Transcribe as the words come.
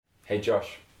Hey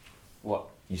Josh, What?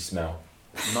 you smell.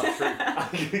 Not true.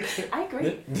 I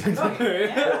agree.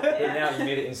 But now you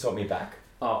need to insult me back.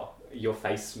 Oh, your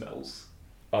face smells.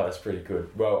 Oh, that's pretty good.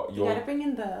 Well, You gotta bring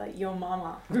in your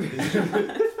mama.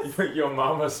 your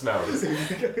mama smells.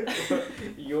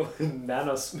 Your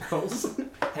nana smells.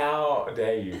 How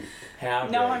dare you? How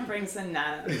No dare one you? brings in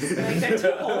nanas. Like, they're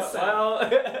too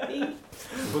wholesome.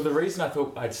 Well, the reason I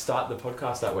thought I'd start the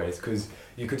podcast that way is because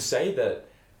you could say that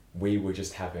we were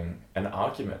just having an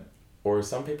argument, or as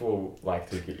some people like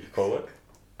to call it,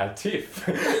 a tiff.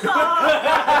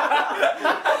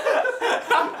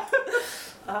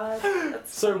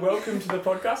 So welcome to the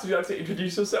podcast. Would you like to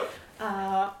introduce yourself?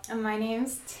 My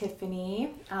name's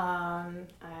Tiffany.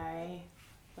 I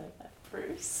live at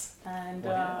Bruce, and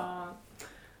Wow.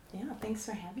 yeah, thanks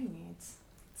for having me. It's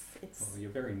Oh, you're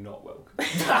very not welcome. you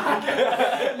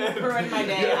ruined my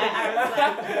day. I was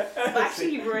like, well,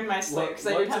 actually, you ruined my sleep because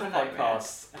I didn't Loads have of a nightmare.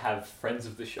 podcasts have friends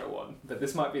of the show on, but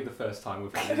this might be the first time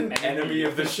we've had an Enemy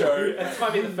of the show. This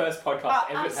might be the first podcast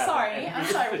ever I'm to have sorry. an I'm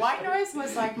enemy sorry. of the White show. Noise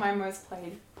was like my most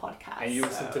played podcast. And you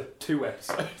listened to 2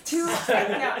 episodes.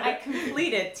 I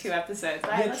completed 2 episodes.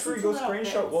 I Yeah, listened true. to Your little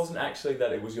screenshot bits. wasn't actually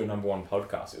that it was your number one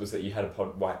podcast. It was that you had a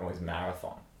White Noise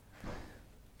marathon.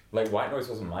 Like, White Noise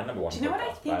wasn't my number one podcast. Do you know what I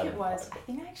but think it haven't was? tried I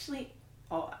think I actually.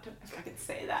 Oh, I don't know if I could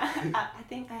say that. I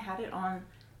think I had it on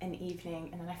an evening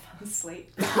and then I fell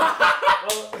asleep.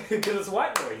 Well, because it's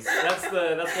white noise. That's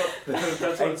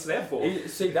what it's there for.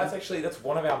 See, that's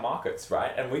one of our markets,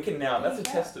 right? And we can now. That's a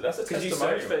Yeah. test. That's a Because you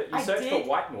testimonial. search for did.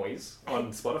 white noise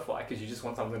on Spotify because you just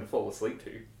want something to fall asleep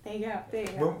to. There you go. There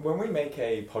you go. When we make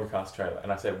a podcast trailer,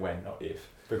 and I say when, not if,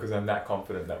 because I'm that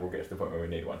confident that we'll get to the point where we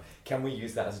need one, can we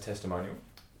use that as a testimonial?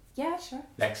 Yeah, sure.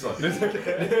 Excellent.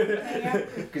 There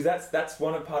you Because that's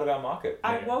part of our market.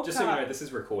 I woke Just so you up. know, this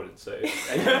is recorded, so.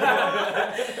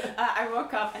 I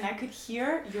woke up and I could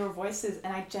hear your voices,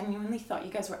 and I genuinely thought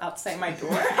you guys were outside my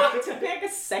door. It took me like a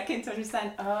second to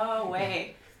understand. Oh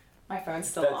wait, my phone's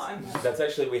still on. That's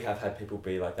actually, we have had people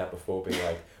be like that before, be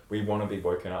like, we want to be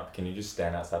woken up, can you just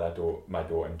stand outside my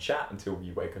door and chat until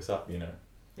you wake us up, you know?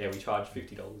 Yeah, we charge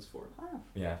 $50 for it. Wow,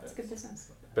 Yeah. that's good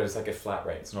business. But it's like a flat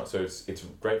rate. It's not, so it's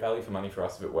great value for money for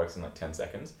us if it works in like 10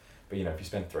 seconds. But you know, if you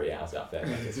spend 3 hours out there,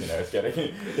 like it's, you know, it's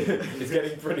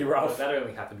getting pretty Well, rough. that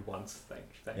only happened once,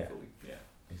 thankfully. Yeah.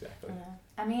 Exactly. Yeah.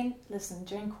 I mean, listen,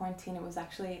 during quarantine, it was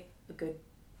actually a good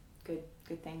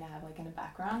thing to have like in the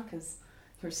background because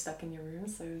you were stuck in your room,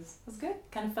 so it was good.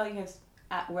 Kind of felt like you guys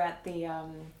were at the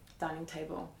dining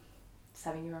table, just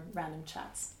having your random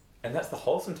chats. And that's the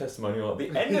wholesome testimonial at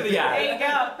the end of the ad. There you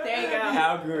go. There you go.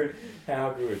 How good. How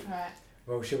good. All right.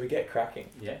 Well, shall we get cracking?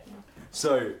 Yeah.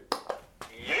 So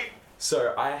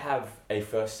I have a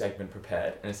first segment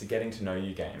prepared, and it's a getting to know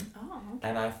you game. Oh. Okay.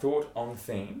 And I thought on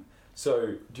theme.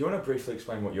 So, do you want to briefly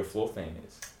explain what your floor theme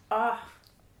is?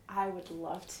 I would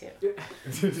love to.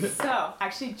 So,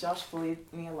 actually, Josh bullied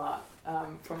me a lot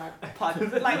for my pod.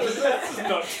 Like, That's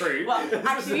not true. well,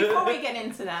 actually, before we get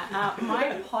into that,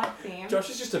 my pod theme. Josh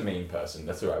is just a mean person.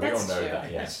 That's alright. We all That's know true.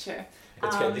 that. Yeah. That's true.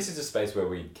 It's good. This is a space where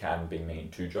we can be mean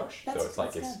to Josh. So it's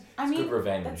like that's it's good. I mean, good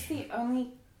revenge. That's the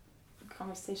only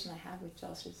conversation I have with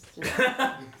Josh is just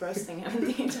roasting him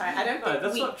the entire. I don't No, think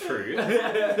that's we. not true.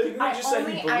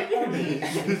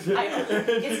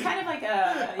 It's kind of like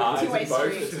a two-way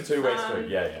street. It's a two-way street.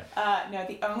 Yeah. No,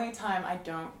 the only time I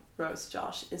don't roast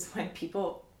Josh is when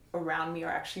people around me are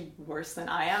actually worse than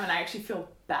I am, and I actually feel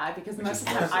bad because Which most is of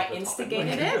the time most I of the time.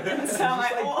 instigated it, and so I'm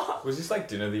like, oh. Was this like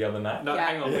dinner the other night? No, Yeah.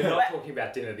 hang on, we're not talking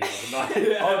about dinner the other night.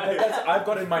 Oh, I've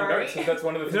got in my Sorry. notes. So that's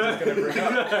one of the things I'm going to bring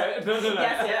up. No.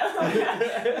 Yes,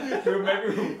 yeah.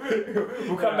 Maybe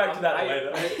we'll come back to that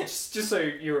later. Just so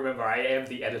you remember, I am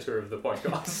the editor of the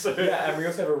podcast. So. Yeah, and we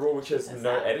also have a rule which says That's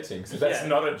no that. editing, so that's Yeah.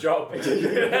 not a job.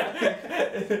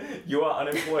 You are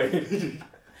unemployed.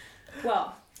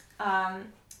 Well,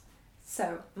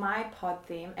 so my pod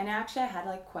theme, and actually I had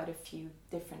like quite a few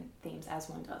different themes as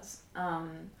one does. I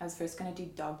was first gonna do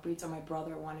dog breeds, or my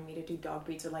brother wanted me to do dog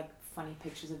breeds or like funny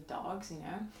pictures of dogs, you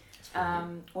know,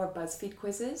 or BuzzFeed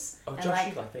quizzes. Oh, and Josh, like,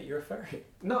 you like that? You're a furry.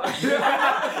 No.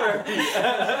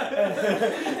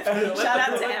 Shout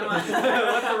out to Emma.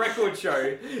 Let the record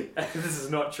show this is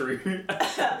not true.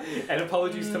 And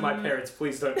apologies to my parents.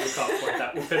 Please don't look up what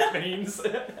that word means.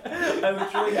 I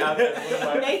literally have as one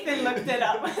of my. Nathan looked it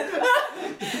up.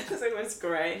 So it was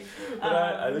great. But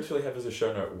I literally have as a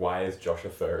show note, why is Josh a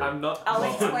furry? I'm not. I'll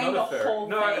I'm explain not the a furry. whole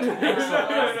No, thing. no.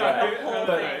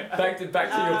 But back to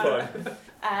your pod.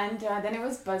 And then it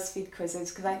was BuzzFeed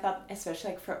quizzes because I thought, especially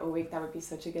like for a week, that would be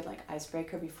such a good like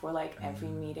icebreaker before like every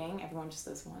meeting. Everyone just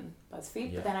does one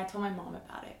BuzzFeed. Yeah. But then I told my mom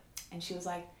about it, and she was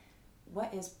like,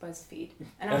 what is BuzzFeed?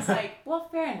 And I was like, well,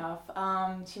 fair enough.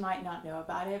 She might not know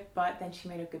about it, but then she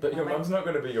made a good But point. your like, mum's not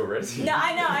going to be your resident. no,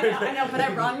 I know, but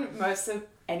I run most of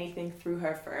anything through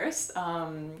her first.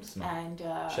 Smart. And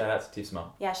Shout out to Tiff's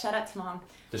mum. yeah, shout out to mom.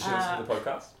 Does she listen to the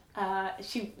podcast?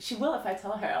 She will if I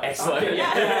tell her. I'll Excellent. tell her.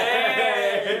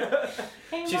 Yeah.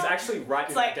 Hey, She's Mom. actually right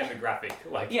in like- that demographic.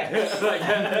 Like, Yeah.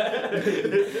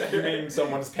 You mean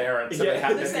someone's parents, so Yeah. they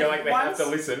have to Listen, feel like they have to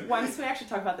once- listen. Once we actually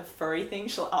talk about the furry thing,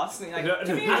 she'll ask me like, No, are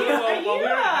no, you, no, well, are you we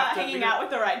don't have to- we hanging don't- out with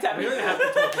the right type we of don't have to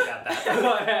talk about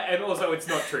that. And also, it's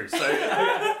not true.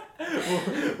 So,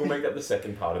 We'll make that the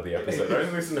second part of the episode.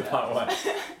 Don't listen to part one.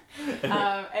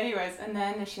 Anyways, and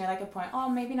then she made like a point, oh,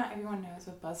 maybe not everyone knows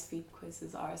what BuzzFeed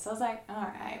quizzes are. So I was like,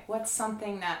 alright, what's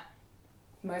something that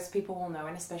most people will know,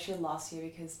 and especially last year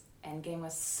because Endgame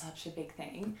was such a big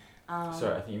thing.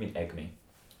 Sorry, I think you mean Egg Me.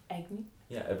 Egg Me?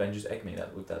 Yeah, Avengers Egg Me.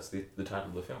 That's the title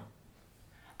of the film.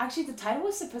 Actually, the title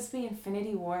was supposed to be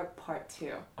Infinity War Part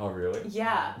 2. Oh, really?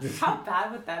 Yeah. How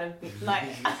bad would that have been? Like,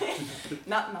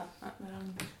 not that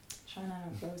I'm trying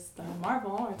to roast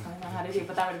Marvel or telling them how to do,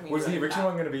 but that would have been Was the really original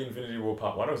bad. one going to be Infinity War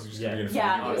Part 1 or was it just going to be Infinity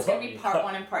Yeah, War? it was going to be Part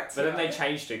 1 and Part 2. but then they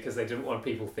changed it because they didn't want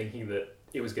people thinking that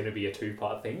it was going to be a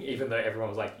two-part thing, even though everyone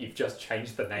was like, you've just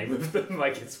changed the name of them.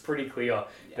 Like, it's pretty clear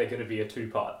they're going to be a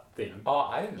two-part thing. Oh,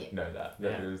 I didn't know that.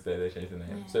 That Yeah. it was there. They changed the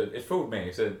name. Yeah. So it fooled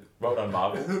me. So well done,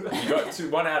 Marvel. You got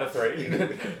 1 out of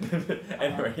 3.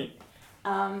 Anyway.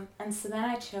 And so then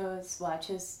I chose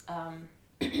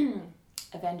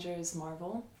Avengers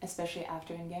Marvel, especially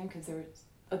after Endgame, because there was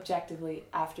objectively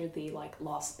after the like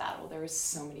lost battle, there were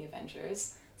so many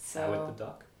Avengers. So Howard the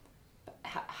Duck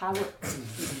how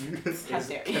is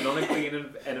dare you? canonically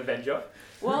an Avenger.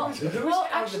 Well, Who is well, Howard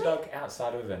actually, the Duck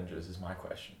outside of Avengers is my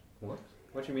question. What?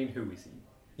 What do you mean? Who is he?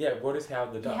 Yeah, what is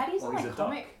Howard the he Duck? had his Well, own he's like a duck.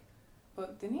 comic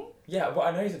book, didn't he? Yeah, well,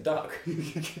 I know he's a duck.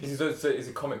 he's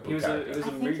a comic book He was a- character. it was I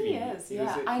think movie. he is. It was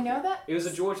Yeah, a- I know that. It was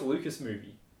a George Lucas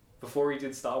movie before he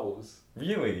did Star Wars.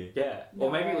 Really? Yeah, No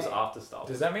or maybe it was way. after Star Wars.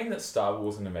 Does that mean that Star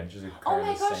Wars and Avengers are Oh kind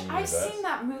my of the gosh, same I've universe? seen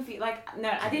that movie. Like, no,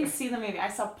 I didn't see the movie. I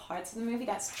saw parts of the movie.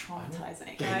 That's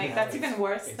traumatizing. Yeah, Like, that's it's- even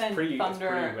worse it's than pretty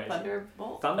amazing.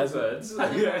 Thunderbolt.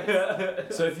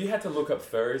 Thunderbirds. So if you had to look up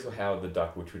furries or Howard the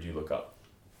Duck, which would you look up?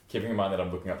 Keeping in mind that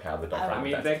I'm looking up Howard the Duck. I right I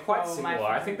mean, now. they're quite Oh, my similar.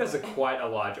 I think there's favorite. quite a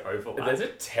large overlap.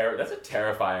 That's a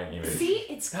terrifying image. See,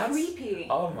 it's That's- creepy.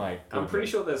 Oh my god. I'm pretty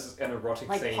sure there's an erotic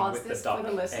Like, scene pause with the this duck for the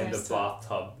and the listeners to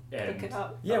bathtub. Look And it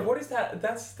up. Yeah, what is that?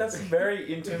 That's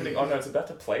very intimidating. Oh no, it's about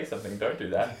to play something. Don't do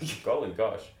that. Golly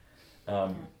gosh.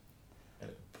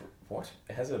 What?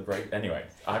 It has a break. Anyway,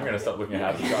 I'm gonna stop looking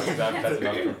at Howard the Duck because that's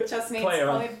enough. Trust me, Play it's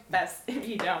on. probably best if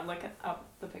you don't look up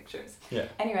the pictures. Yeah.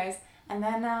 Anyways, and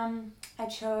then I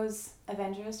chose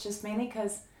Avengers just mainly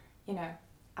because, you know,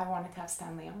 I wanted to have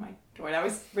Stan Lee on my door. That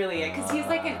was really it. Because he's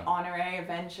like an honorary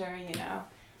Avenger, you know.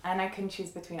 And I couldn't choose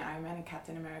between Iron Man and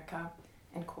Captain America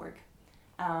and Korg.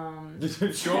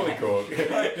 Surely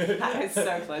Korg. I was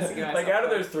so close to going. Like out of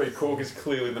those three, Korg is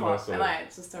clearly the most Am solid. I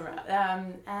just a rat?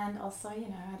 And also, you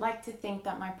know, I'd like to think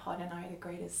that my pod and I are the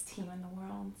greatest team in the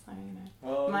world. So, you know.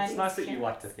 well, Mine it's nice is that you cute.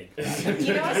 like to think.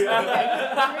 You know what's funny?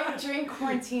 Like, during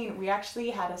quarantine, we actually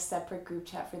had a separate group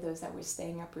chat for those that were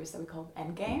staying up Bruce that we called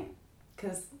Endgame.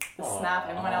 Because the snap,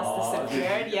 everyone else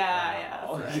disappeared. Yeah.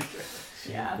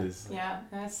 Yeah. Jeepers.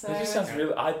 Yeah. So That just sounds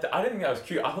really. I didn't think that was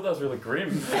cute. I thought that was really grim.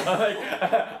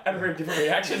 I had a very different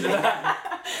reaction to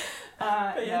that.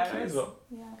 But yeah, cute it as was, well.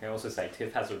 yeah. I can also say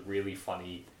Tiff has a really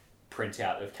funny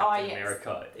printout of Oh, Captain yes.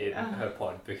 America in Uh-huh. her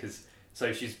pod because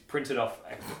so she's printed off.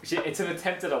 It's an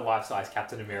attempt at a life-size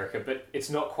Captain America, but it's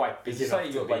not quite big Did you enough say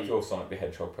you to got be. like your Sonic the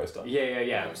Hedgehog poster?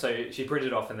 Yeah. So she printed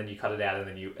it off and then you cut it out and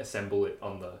then you assemble it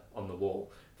on the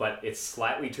wall. But it's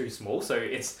slightly too small, so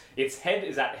its head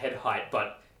is at head height,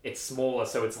 but it's smaller,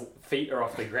 so its feet are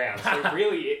off the ground. So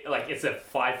really, it's a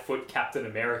 5-foot Captain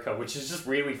America, which is just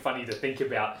really funny to think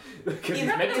about because You're he's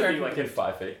not meant to Like be like in a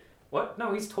 5 feet. what?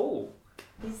 No, he's tall.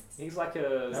 He's like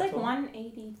a. It's like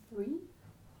 183.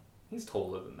 He's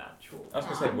taller than that, sure. I was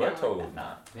gonna Oh, say I'm we're gonna look taller that than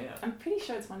that. Yeah. I'm pretty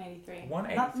sure it's 183.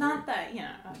 183. Not that, you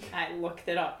know, I looked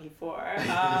it up before.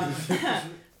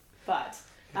 But.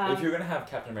 If you're gonna have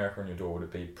Captain America on your door, would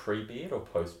it be pre-beard or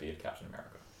post-beard Captain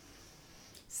America?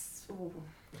 Ooh.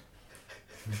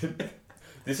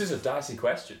 This is a dicey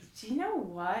question. Do you know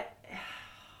what?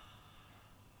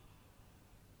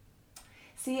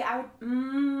 See, I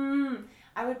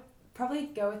would probably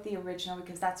go with the original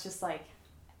because that's just like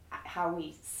how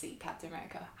we see Captain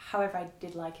America. However, I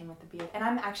did like him with the beard, and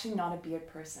I'm actually not a beard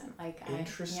person. Like,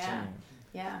 Interesting.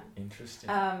 Yeah. Interesting.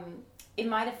 In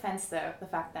my defense, though, the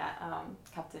fact that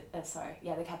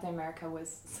the Captain America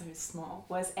was so small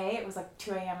was it was like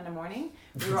 2 a.m. in the morning.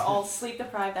 We were all sleep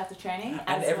deprived after training,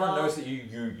 And everyone knows that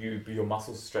your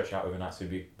muscles stretch out overnight, so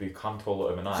you become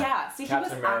taller overnight. Yeah, so he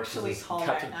was actually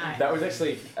taller at night. That was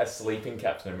actually a sleeping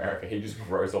Captain America. He just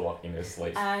grows a lot in his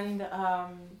sleep. And I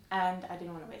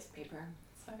didn't want to waste paper,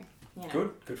 so you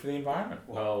know. Good for the environment.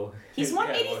 Well, He's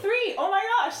 183. Oh my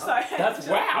gosh! Sorry. That's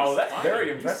wow. That's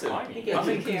very impressive. Thank you.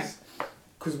 Thank you.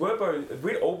 Because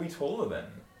we'd all be taller then.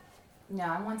 No,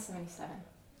 I'm 177.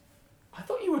 I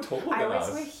thought you were taller than I us.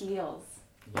 always wear heels.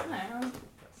 Yeah.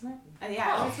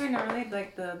 I always wear normally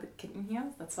like the kitten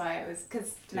heels. That's why I was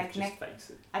because like just fakes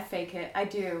it. I fake it. I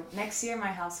do. Next year, in my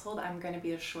household, I'm going to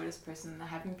be the shortest person. I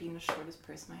haven't been the shortest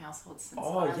person in my household since.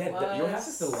 Oh yeah, your house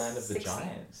is the land of the 16.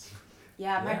 giants.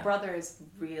 Yeah, my Yeah. brother is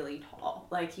really tall.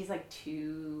 Like he's like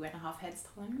 2.5 heads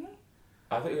taller than me.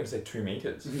 I thought you were gonna say 2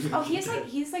 meters. Oh,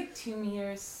 he's like 2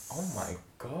 meters. Oh my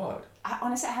god.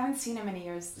 Honestly, I haven't seen him in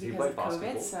years Does he because of play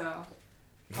COVID. basketball?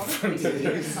 So probably 3 feet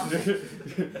or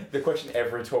something. The question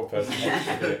every tall person wants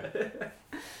to hear.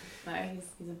 No, he's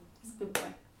a big boy.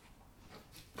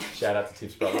 Shout out to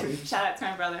Tiff's brother. Shout out to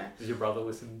my brother. Does your brother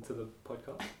listen to the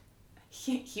podcast?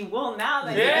 He will now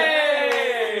that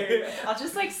Yay! I'll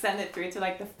just like send it through to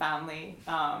like the family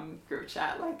group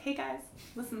chat. Like, hey guys,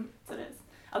 listen to this.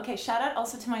 Okay, shout out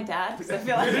also to my dad because I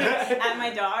feel like and my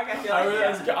dog. I feel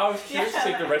like I was curious to see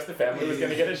if the rest of the family was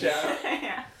gonna get a shout out.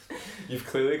 yeah. You've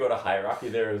clearly got a hierarchy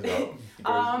there as well. It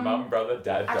goes mum, brother,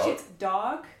 dad, Actually,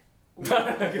 dog. it's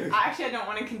dog. Actually, I don't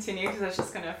want to continue because that's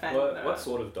just gonna offend. What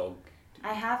sort of dog?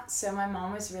 I have. So my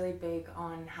mom was really big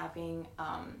on having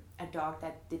a dog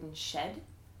that didn't shed.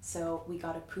 So we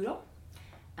got a poodle,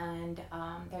 and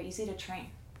they're easy to train,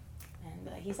 and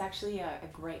he's actually a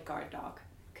great guard dog.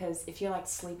 Because if you're like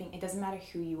sleeping, it doesn't matter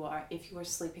who you are. If you are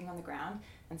sleeping on the ground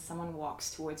and someone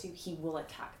walks towards you, he will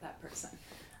attack that person.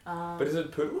 But is a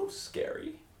poodle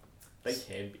scary? They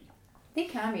can be. They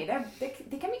can be.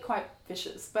 They can be quite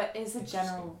vicious, but as a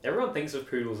general. Everyone thinks of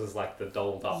poodles as like the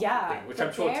dolled up thing, which but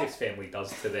I'm sure Tiff's family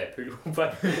does to their poodle.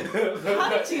 But How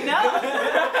did you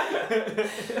know?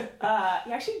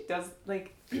 He actually does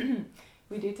like.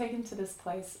 We do take him to this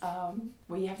place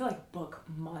where you have to like book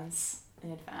months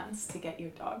in advance to get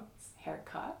your dog's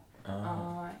haircut.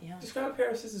 Yeah. Just grab a pair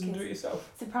of scissors and do it yourself.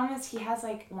 The problem is he has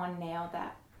like one nail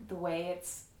that the way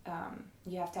it's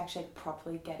you have to actually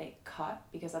properly get it cut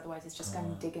because otherwise it's just going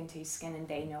to dig into your skin and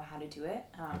they know how to do it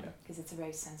because it's a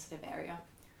very sensitive area.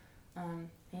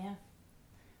 Yeah.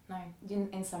 No,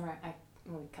 in summer I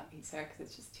would cut his hair because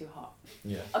it's just too hot.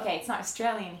 Yeah. Okay, it's not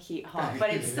Australian heat hot, but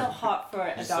it's still hot for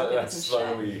a dog that doesn't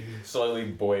shed. slowly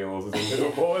boils as a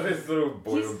little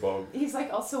boiled bog. He's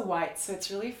like also white, so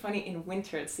it's really funny. In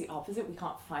winter, it's the opposite. We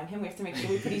can't find him. We have to make sure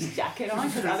we put his jacket on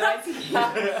because otherwise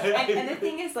and the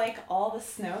thing is, like, all the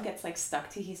snow gets like stuck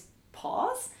to his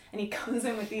paws, and he comes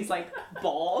in with these like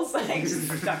balls like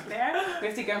stuck there. We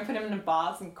have to go and put him in a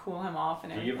bath and cool him off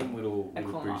and do you everything. give them little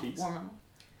Cool him off, booties? warm him up.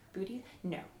 Booties?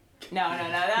 No. No,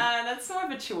 that's more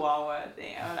of a Chihuahua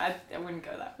thing. I wouldn't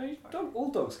go that far. All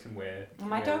dogs can wear.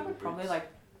 My dog would probably like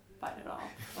bite it off.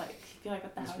 Like, he'd be like,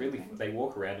 what the hell? It's really. They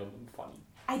walk around on them funny.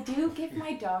 I do give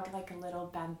my dog like a little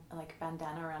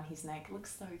bandana around his neck. It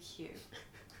looks so cute.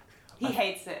 He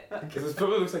hates it. Because it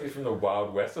probably looks like it's from the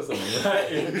Wild West or something, right?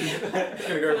 It's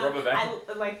gonna go rubber band.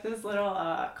 I like those little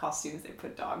costumes they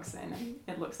put dogs in, and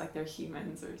it looks like they're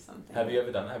humans or something. Have you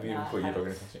ever done that? Have you ever No, put I your dog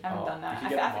in a costume? I haven't done You that. could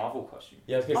get a Marvel costume.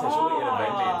 Yeah, I was gonna say, surely in Oh.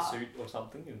 Avengers. Batman suit or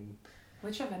something, and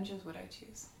Which Avengers would I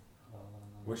choose?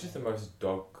 Which is the most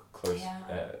dog close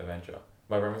Yeah. Avenger?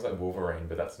 My brain was like Wolverine,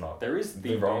 but that's not. there is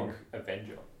the wrong. dog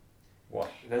Avenger. What?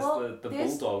 There's Well, the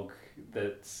there's- bulldog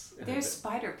that's. There's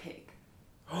Spider Pig.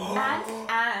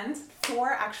 and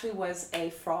Thor actually was a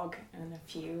frog in a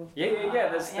few. Yeah.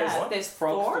 There's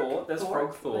Frog Thor. Thor. There's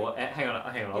Frog Thor. Like, Hang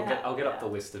on. Yeah, I'll get up yeah. the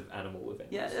list of animal Avengers.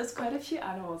 yeah, there's quite a few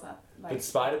animals that like. But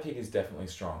Spider Pig is definitely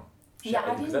strong. Yeah,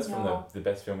 I Because that's didn't from know. the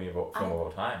best film of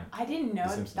all time. I didn't know The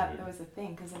Simpsons that movie. there was a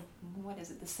thing because what is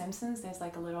it? The Simpsons. There's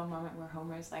like a little moment where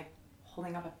Homer's like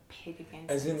holding up a pig against.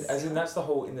 As in that's the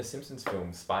whole in the Simpsons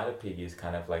film. Spider Pig is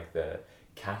kind of like the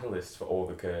catalyst for all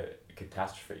the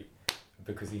catastrophe,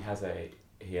 because he gets a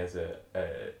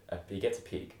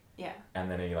pig, Yeah. and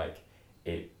then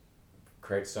it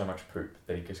creates so much poop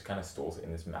that he just kind of stores it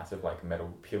in this massive like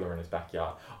metal pillar in his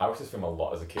backyard. I watched this film a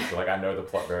lot as a kid, so like I know the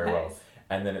plot very well. Nice.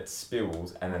 And then it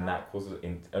spills, and then that causes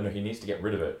he needs to get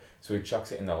rid of it, so he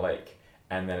chucks it in the lake,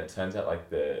 and then it turns out like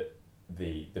the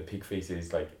pig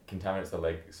feces like contaminates the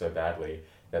lake so badly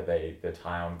that the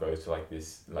town goes to like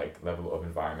this like level of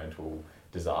environmental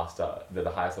disaster, the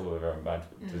highest level of environmental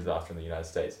disaster in the United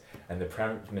States, and the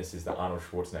premise is that Arnold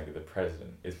Schwarzenegger, the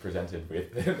president, is presented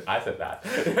with I said that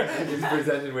is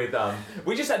presented with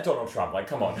we just had Donald Trump, like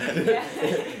come on,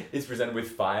 is presented with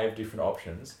 5 different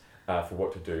options. For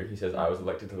what to do. He says, I was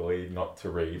elected to lead, not to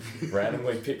read.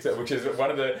 Randomly picks it, which is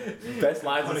one of the best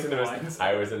lines in cinema.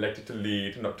 I was elected to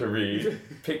lead, not to read.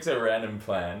 Picks a random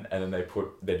plan, and then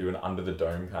they do an under the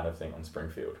dome kind of thing on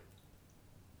Springfield.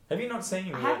 Have you not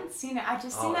seen? I haven't seen it. I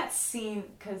just seen that scene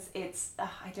because it's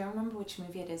I don't remember which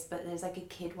movie it is, but there's like a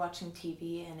kid watching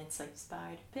TV and it's like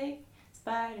Spider Pig,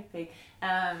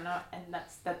 and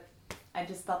that's that. I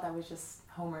just thought that was just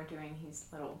Homer doing his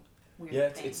little.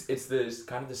 Weird thing. it's the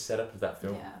kind of the setup of that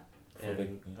film. Yeah.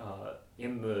 And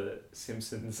in the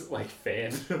Simpsons like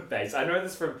fan base, I know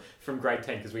this from grade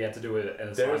 10 because we had to do an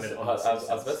assignment on the Simpsons.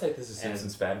 I was about to say this is a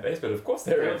Simpsons fan base, but of course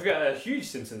there is. We've got a huge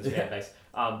Simpsons fan base.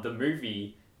 The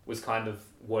movie was kind of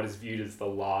what is viewed as the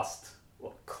last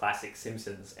classic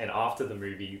Simpsons, and after the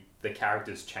movie, the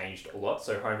characters changed a lot.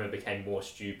 So Homer became more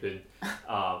stupid,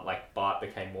 like Bart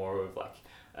became more of like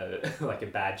a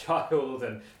bad child,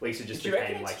 and Lisa just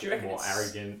became like more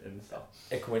arrogant and stuff.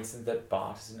 A coincidence that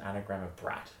Bart is an anagram of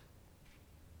brat.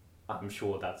 I'm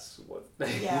sure that's what.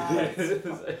 Yeah.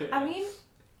 I mean,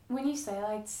 when you say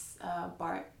like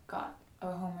Homer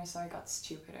got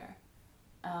stupider,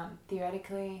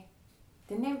 theoretically,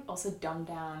 didn't they also dumb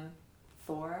down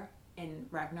Thor in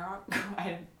Ragnarok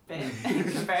quite a bit in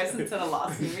comparison to the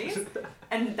last movies?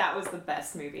 And that was the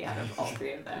best movie out of all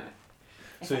 3 of them.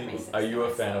 So are you a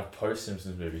fan of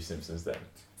post-Simpsons movie Simpsons then?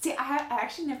 See, I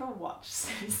actually never watched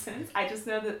Simpsons. I just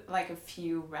know that like a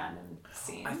few random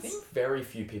scenes. I think very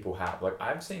few people have. Like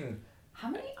I've seen. How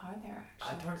many are there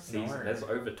actually? I don't know. There's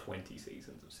over 20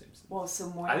 seasons of Simpsons. Well, so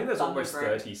more. I think there's almost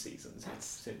 30 seasons.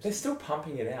 They're still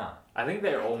pumping it out. I think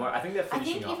they're finishing up now. I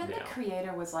think even the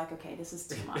creator was like, okay, this is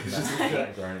too much.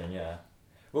 Groaning, yeah.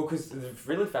 Well, because it's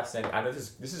really fascinating. I know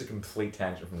this is a complete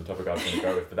tangent from the topic I was going to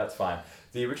go with, but that's fine.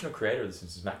 The original creator of The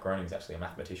Simpsons, Matt Groening, is actually a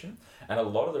mathematician, and a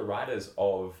lot of the writers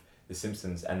of The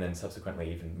Simpsons, and then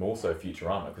subsequently even more so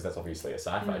Futurama, because that's obviously a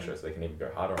sci-fi show, so they can even go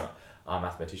harder on it, are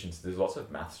mathematicians. There's lots of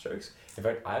maths jokes. In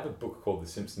fact, I have a book called The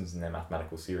Simpsons and Their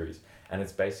Mathematical Series, and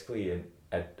it's basically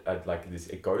like this.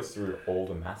 It goes through all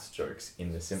the maths jokes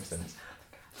in The Simpsons,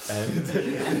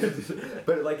 and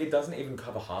but like it doesn't even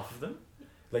cover half of them.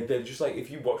 Like they're just like,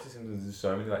 if you watch The Simpsons, there's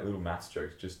so many like little maths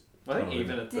jokes. Just I think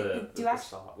even at the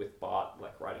start with Bart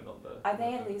like writing on the. Are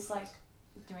they at least like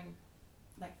doing,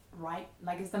 like right?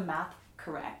 Like is the math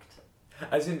correct?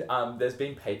 As in, there's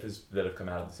been papers that have come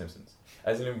out of The Simpsons.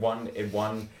 As in one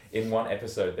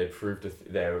episode, they proved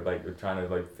they were like trying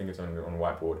to like think of something on a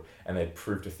whiteboard, and they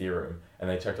proved a theorem, and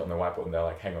they checked it on the whiteboard, and they're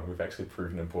like, hang on, we've actually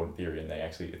proved an important theory, and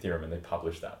a theorem, and they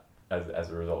published that as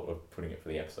a result of putting it for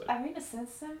the episode. I mean, The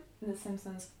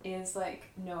Simpsons is like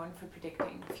known for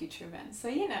predicting future events, so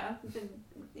you know,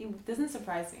 it doesn't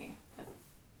surprise me.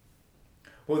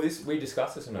 Well, we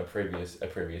discussed this in a previous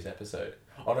episode.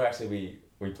 Oh no, actually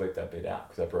we bleeped that bit out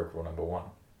because I broke rule number 1.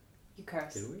 You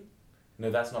cursed. Did we?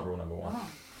 No, that's not rule number 1.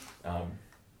 Oh.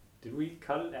 Did we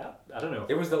cut it out? I don't know.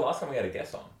 It was the last time we had a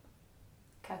guest on.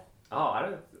 Cut. Oh, I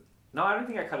don't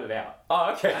think I cut it out.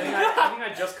 Oh, okay. I think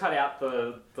I just cut out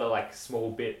the like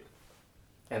small bit,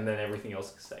 and then everything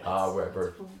else stayed.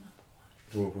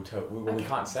 We'll tell. We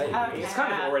can't say. Okay. It's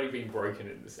kind of already been broken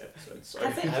in this episode. So.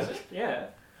 Has it? Yeah.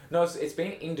 No, it's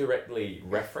been indirectly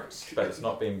referenced, but it's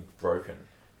not been broken.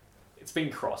 It's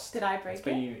been crossed. Did I break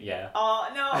it? Yeah. Oh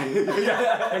no.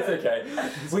 It's okay.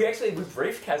 We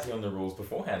briefed Cassie on the rules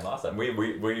beforehand last time. We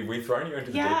thrown you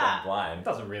into the deep end blind. It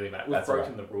doesn't really matter. We've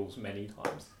broken the rules many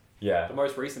times. Yeah. The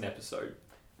most recent episode,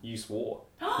 you swore.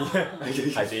 Yeah,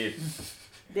 I did.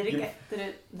 Did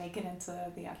it make it into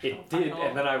the actual? It did, final?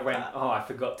 and then I went, I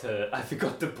forgot to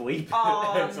bleep,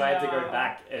 Oh, and so I had to go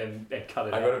back and cut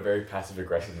it. I got a very passive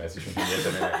aggressive message from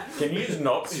you. Like, can you just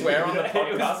not swear on the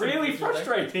podcast? It was really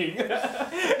frustrating.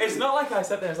 It's not like I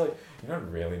sat there and was like, you're not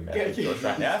really mad at Josh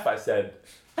right now. If I said,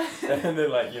 and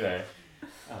then like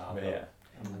but yeah.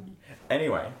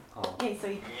 Anyway. Okay, so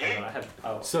it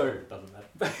doesn't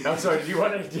matter. I'm sorry. Do you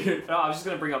want to do? No, I was just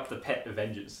going to bring up the Pet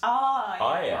Avengers. Oh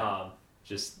yeah.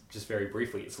 Just very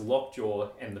briefly, it's Lockjaw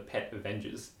and the Pet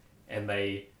Avengers, and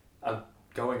they are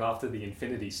going after the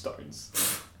Infinity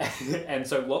Stones. And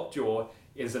so Lockjaw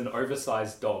is an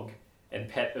oversized dog and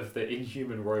pet of the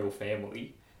Inhuman royal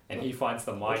family, and he finds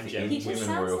the mind gem. He just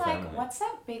sounds royal like family. What's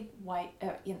that big white?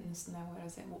 No, what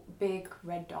is it? Big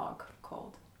red dog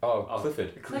called?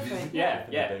 Clifford. Clifford.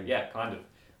 Yeah, kind of.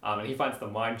 And he finds the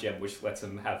mind gem, which lets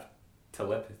him have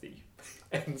telepathy.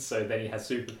 And so then he has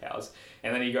superpowers.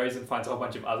 And then he goes and finds a whole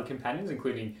bunch of other companions,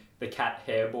 including the cat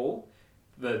Hairball,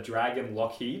 the dragon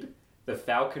Lockheed, the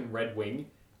falcon Redwing,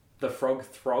 the frog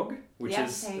Throg, which Yeah,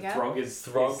 is there you go. Throg is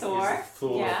Thor Thor. is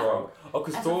Thor Yeah. Frog. Oh,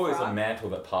 because As a Thor is a frog. mantle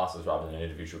that passes rather than an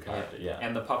individual character. Yeah.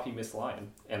 and the puppy Miss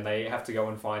Lion, and they have to go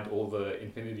and find all the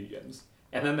Infinity Gems.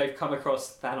 And then they've come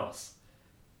across Thanos,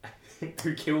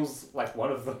 who kills like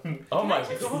one of them. Oh my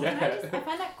Can I god. I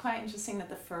find that quite interesting that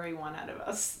the furry one out of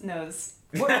us knows.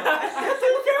 Also,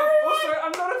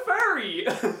 I'm not a furry.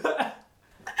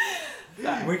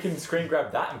 We can screen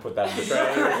grab that and put that in the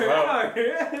trailer as well.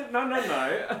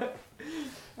 No.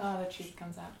 Oh, the truth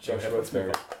comes out. Joshua, it's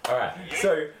very. Alright,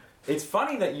 so it's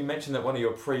funny that you mentioned that one of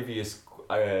your previous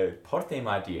pod theme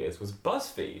ideas was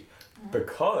BuzzFeed,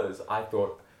 because I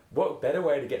thought, what better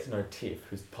way to get to know Tiff,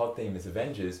 whose pod theme is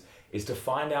Avengers, is to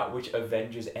find out which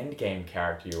Avengers Endgame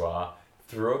character you are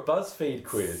through a BuzzFeed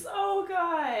quiz. So good.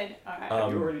 Alright.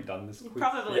 Have you already done this quiz?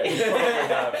 Probably. Yeah, you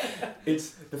probably have.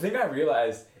 It's the thing I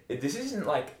realized. This isn't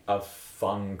like a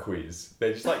fun quiz.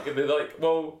 They're like,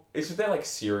 well, they're like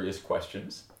serious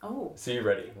questions. Oh, So you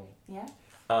ready? yeah.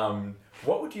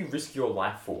 What would you risk your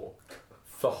life for?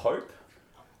 For hope?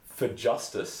 For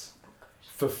justice?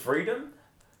 For freedom?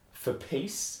 For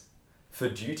peace? For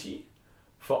duty?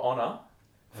 For honor?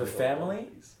 For family?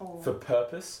 Oh. For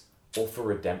purpose? Or for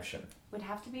redemption? Would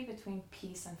have to be between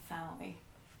peace and family.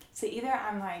 So either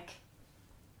I'm like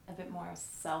a bit more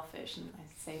selfish and I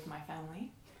save my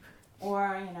family,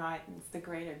 or it's the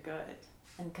greater good.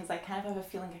 And because I kind of have a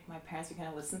feeling like my parents are going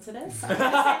to listen to this, I'm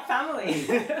going to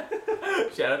say family.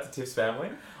 Shout out to Tiff's family.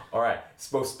 All right.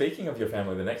 Well, speaking of your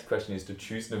family, the next question is to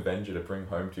choose an Avenger to bring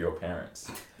home to your parents.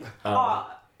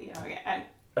 Okay.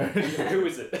 Who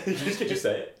is it? Could you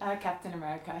say it? Captain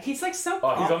America. He's like so Oh,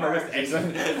 proper. he's on the list.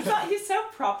 Excellent. He's so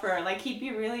proper. Like he'd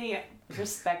be really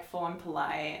respectful and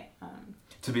polite.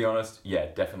 To be honest, yeah,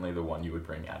 definitely the one you would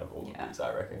bring out of all Yeah. of these,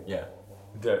 I reckon. Yeah.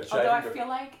 Although I feel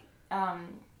like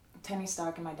Tony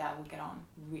Stark and my dad would get on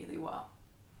really well.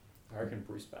 I reckon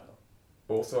Bruce Banner.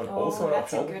 Also an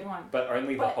That's a option. good one. But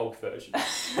only the But- Hulk version.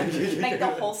 Like the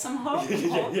wholesome Hulk.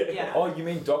 Yeah. Oh, you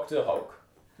mean Dr. Hulk?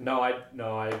 No,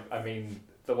 I mean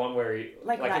the one where he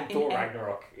Like in that- Thor in-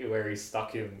 Ragnarok, where he's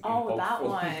stuck in Oh, Hulk that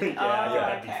form. one. yeah, Oh,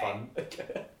 that'd okay.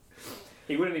 be fun.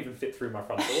 He wouldn't even fit through my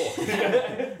front door.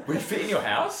 Would he fit in your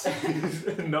house?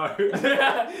 No,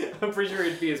 I'm pretty sure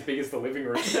he'd be as big as the living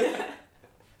room.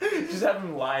 Just have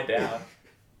him lie down.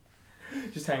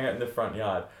 Just hang out in the front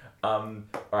yard.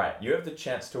 Alright, you have the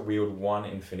chance to wield one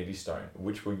Infinity Stone.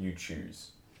 Which will you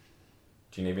choose?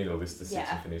 Do you need me to list the 6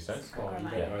 Yeah. Infinity Stones? Oh, you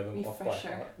Never don't know them mind. off by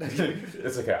Refresher. heart.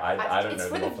 It's okay, I don't it's know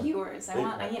for them the often. viewers. I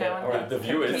want, Yeah, I want alright, the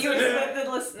viewers. The viewers,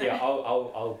 the listeners. Yeah,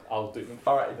 I'll do them.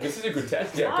 Alright, this is a good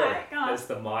test. Yeah, go. Alright, go on. There's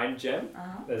the Mind Gem.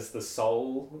 Uh-huh. There's the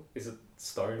Soul. Is it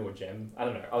stone or gem? I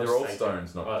don't know. I'll They're just all say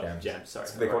stones, gem. not gems. Gems, sorry.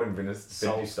 They call Alright. them Soul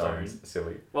Infinity Stones. Stone.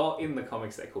 Silly. Well, in the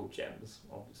comics they're called gems.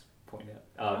 I'll just point out.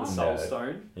 Oh. The Soul No.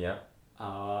 Stone. Yeah.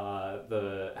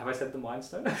 Have I said the Mind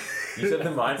Stone? You said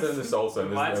the Mind Stone and the Soul Stone.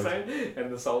 The There's Mind no- Stone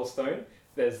and the Soul Stone.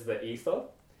 There's the Ether.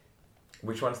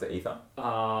 Which one's the Ether?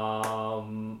 I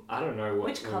don't know what.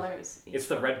 Which colour is It's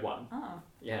the red one. Oh,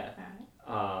 Yeah.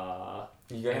 alright.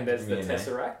 You gonna And have to there's give the me a name.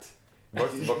 Tesseract.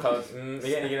 What colours? Again,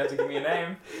 you're gonna have to give me a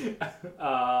name.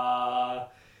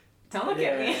 Don't look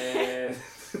at me. at me.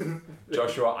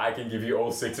 Joshua, I can give you all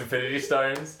 6 Infinity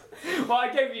Stones. Well, I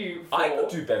gave you 4. I could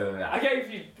do better than that. I gave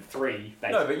you 3. Basically.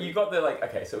 No, but you got the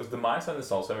okay. So it was the Mind Stone, the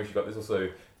Soul Stone. Which you got. There's also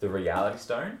the Reality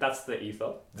Stone, That's the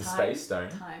Ether. the Time. Space Stone,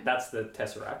 Time. That's the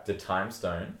Tesseract. the Time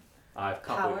Stone, I can't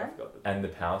believe Power. I forgot the. and the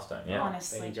Power Stone. Yeah.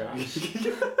 Honestly, There you Josh.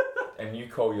 go. And you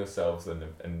call yourselves the an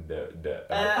Avenger.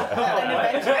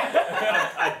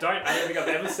 I don't think I've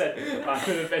ever said I'm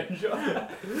an Avenger.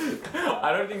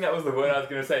 I don't think that was the word I was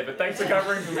going to say, but thanks for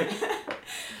covering for me.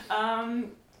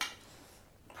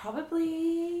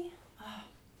 Probably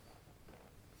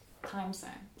time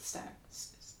stone,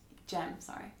 gem.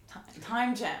 Sorry,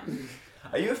 time gem.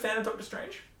 Are you a fan of Doctor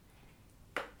Strange?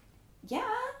 Yeah,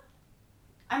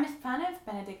 I'm a fan of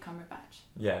Benedict Cumberbatch.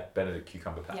 Yeah, Benedict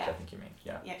Cucumber Patch. Yeah. I think you mean.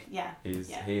 Yeah. Yeah. He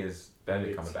Yeah. is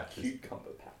Benedict It's Cumberbatch. is-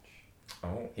 Cucumber patch.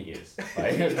 Oh, he is.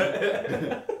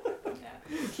 Yeah.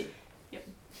 Yep.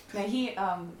 No, he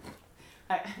I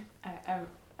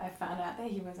found out that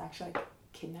he was actually like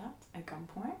kidnapped at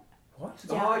gunpoint. What?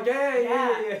 Yeah. Oh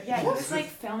Yeah, he What? was like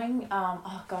filming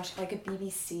like a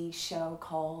BBC show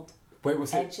called Wait,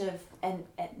 was it? Edge of and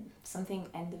something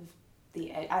End of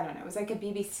I don't know. It was like a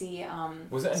BBC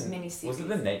Was it mini-series. Was it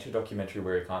the nature documentary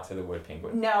where you can't say the word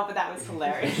penguin? No, but that was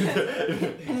hilarious.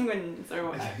 Penguins or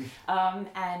whatever.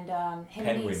 And him and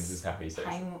Penguins his is how he says.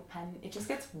 it just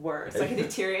gets worse. Like it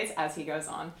deteriorates as he goes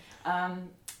on.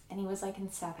 And he was like in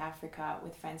South Africa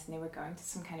with friends, and they were going to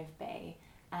some kind of bay,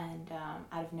 and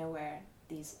out of nowhere,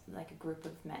 these like a group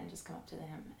of men just come up to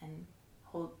him and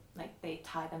they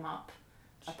tie them up.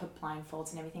 I put blindfolds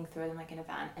and everything, throw them like in a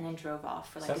van, and then drove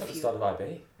off for like Sounds a like the few. start of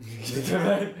IB.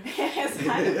 It's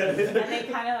kind of, and they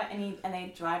kind of like, and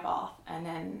they drive off, and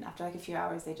then after like a few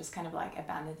hours, they just kind of like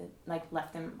abandoned it, like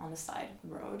left them on the side of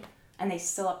the road, and they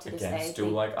still up to this Again, day still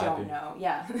they like don't IB. know.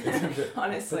 Yeah,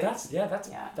 honestly. But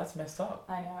that's messed up.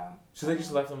 I know. So they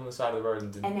just left them on the side of the road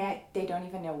and didn't. And they don't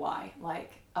even know why.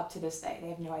 Like up to this day, they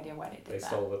have no idea why they did They that.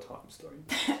 stole the time stone.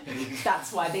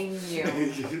 That's why they knew.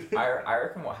 I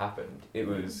reckon what happened, it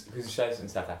was because Shay's in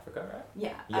South Africa, right?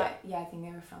 Yeah. Yeah. I think they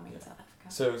were filming in South Africa.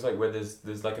 So it was like where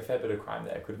there's like a fair bit of crime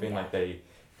there. It could have been Yeah. like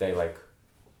they like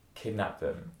kidnapped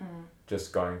them,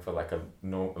 just going for like a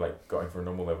going for a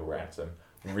normal level ransom.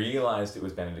 Realized it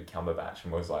was Benedict Cumberbatch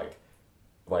and was like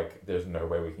there's no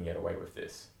way we can get away with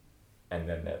this, and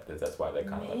then that's why they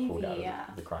kind of like pulled out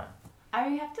of the crime. I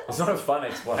have to. It's not a fun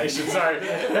explanation. Sorry. To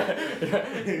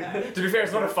be fair,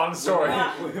 it's not a fun story.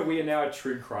 We are now a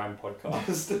true crime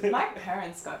podcast. My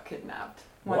parents got kidnapped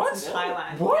once in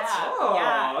Thailand. What?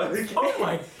 Yeah. Oh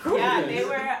my goodness.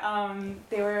 Yeah,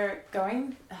 they were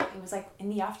going. It was like in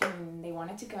the afternoon. They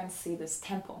wanted to go and see this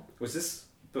temple. Was this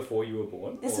before you were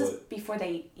born? This was before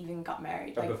they even got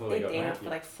married. Oh, Like before they they got dated married, for yeah.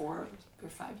 like 4 or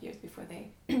 5 years before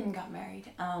they got married.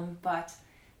 But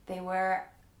they were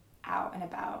out and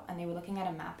about, and they were looking at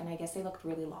a map, and I guess they looked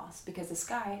really lost because this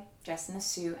guy dressed in a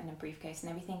suit and a briefcase and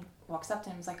everything walks up to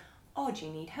him and was like, "Oh, do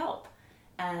you need help?"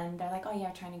 And they're like, "Oh yeah,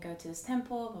 I'm trying to go to this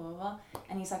temple, blah blah blah."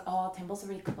 And he's like, "Oh, temple's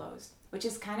already closed," which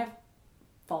is kind of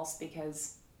false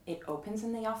because it opens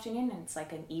in the afternoon and it's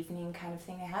like an evening kind of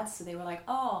thing they had. So they were like,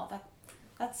 "Oh,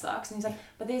 that sucks." And he's like,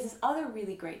 "But there's this other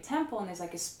really great temple, and there's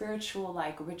like a spiritual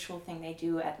like ritual thing they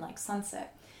do at like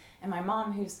sunset." And my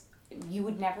mom, who's, you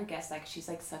would never guess, like she's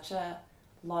like such a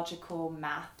logical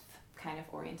math kind of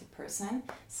oriented person.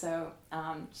 So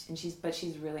and she's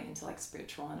really into like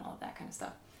spiritual and all of that kind of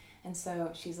stuff. And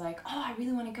so she's like, "Oh, I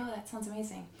really want to go. That sounds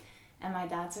amazing." And my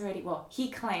dad's already, well, he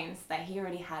claims that he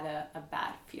already had a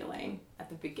bad feeling at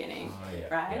the beginning,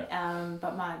 right? Yeah.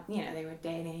 But they were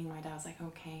dating. My dad was like,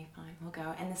 "Okay, fine, we'll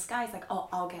go." And this guy's like, "Oh,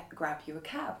 I'll grab you a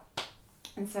cab."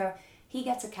 And so he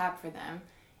gets a cab for them.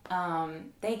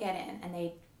 They get in and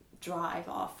they drive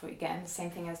off again, the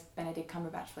same thing as Benedict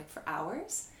Cumberbatch, for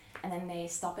hours. And then they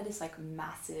stop at this like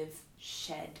massive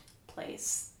shed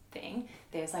place thing.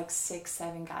 There's like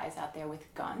 6-7 guys out there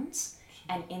with guns.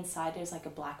 And inside there's like a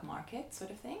black market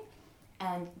sort of thing,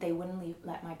 and they wouldn't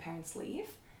let my parents leave,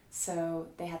 so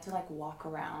they had to like walk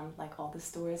around like all the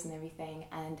stores and everything.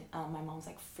 And my mom's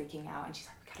like freaking out, and she's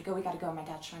like, we gotta go. And my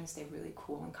dad's trying to stay really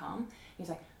cool and calm. He's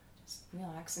like, just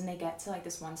relax. And they get to like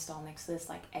this one stall next to this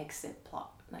like exit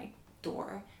plot like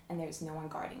door, and there's no one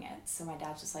guarding it. So my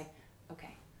dad's just like,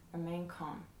 "Okay, remain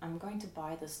calm. I'm going to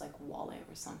buy this like wallet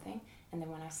or something, and then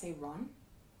when I say run,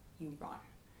 you run."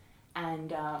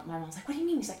 And my mom's like, "What do you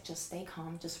mean?" He's like, "Just stay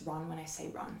calm, just run when I say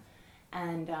run."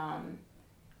 And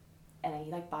then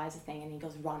he like buys a thing and he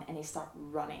goes, "Run," and they start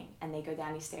running, and they go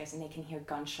down these stairs and they can hear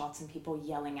gunshots and people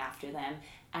yelling after them.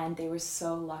 And they were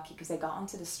so lucky because they got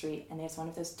onto the street, and there's one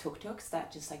of those tuk-tuks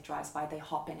that just like drives by. They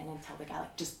hop in and then tell the guy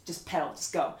like, just pedal,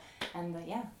 just go. And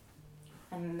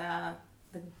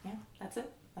that's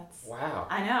it. Wow.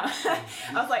 I know.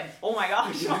 I was like, "Oh my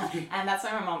gosh." And that's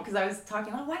why my mom, because I was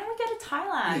talking like, "Why don't we go to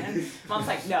Thailand?" And mom's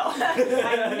like, "No,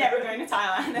 I'm never going to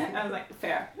Thailand." And I was like,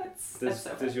 "Fair."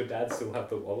 Does your dad still have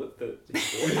the wallet that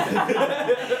you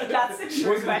bought? That's a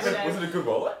true question. Was it a good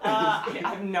wallet? I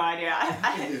have no idea.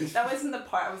 That wasn't the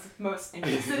part I was most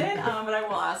interested in, but I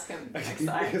will ask him next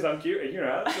time. Because I'm curious,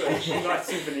 it's a nice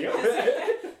souvenir.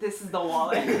 This is the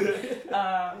wallet.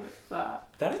 But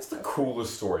that is the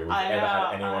coolest story we've I ever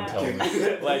had know, anyone tell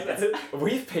me. Like,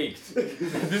 we've peaked.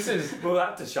 This is... We'll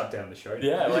have to shut down the show.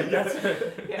 Yeah, like that's...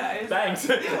 yeah. Thanks.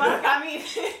 Well, I mean,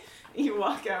 you're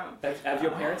welcome. Have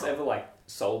your parents ever like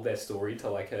sold their story to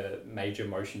like a major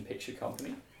motion picture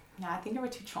company? No, I think they were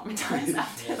too traumatized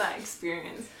after that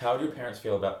experience. How do your parents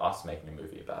feel about us making a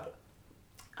movie about it?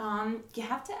 You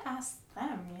have to ask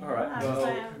them. You know? All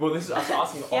right. Well, this is us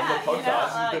asking on the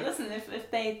podcast. Listen,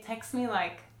 if they text me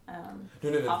like.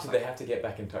 No, do they have to get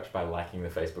back in touch by liking the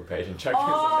Facebook page and checking Oh,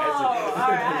 us a message?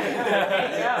 all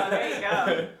right. There you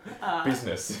go.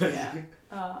 Business. Yeah.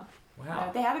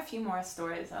 Wow. They have a few more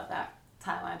stories about that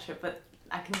Thailand trip, but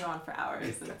I can go on for hours.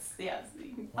 It's, yes.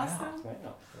 Wow. Awesome. Wow.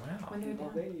 Wow. When they're Well,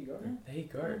 done. there you go. There you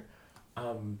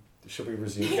go. Should we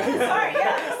resume? Sorry,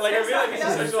 yeah. Like I feel like That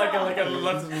this was is like a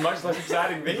much less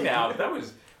exciting thing now. That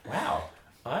was wow.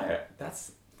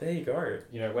 There you go.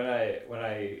 You know, when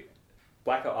I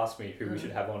Blacker asked me who we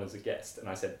should have on as a guest, and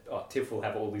I said, "Oh, Tiff will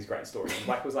have all these great stories." And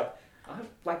Black was like,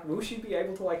 will she be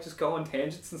able to like just go on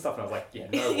tangents and stuff? And I was like, yeah,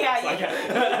 no. Yeah, Like,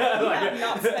 I'm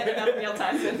not spending enough real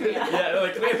time with me. Yeah,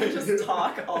 like I can just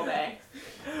talk all day.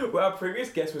 Well, our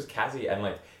previous guest was Cassie, and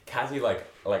like Cassie, like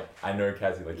I know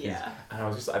Cassie, like he's, Yeah. and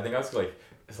I think I was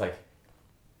like,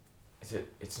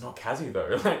 it's not Cassie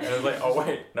though, like, and I was like, oh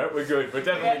wait, no, we're good, we're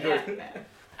definitely good. Yeah.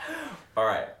 All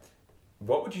right,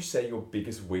 what would you say your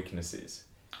biggest weakness is?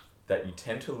 That you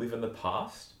tend to live in the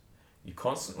past, you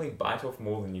constantly bite off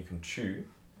more than you can chew,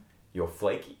 you're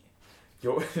flaky.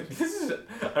 This is,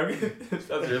 I'm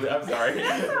sorry.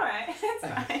 That's alright.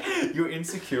 That's fine. You're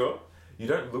insecure, you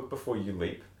don't look before you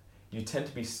leap, you tend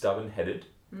to be stubborn-headed,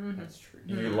 That's true.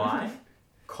 you lie,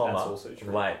 comma, That's also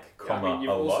true. like, comma, I mean,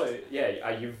 you've a lot. also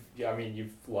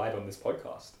you've lied on this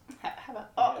podcast. How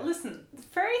about, oh, Yeah. listen, the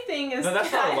furry thing is. No,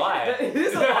 that's not a lie. It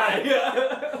is a lie.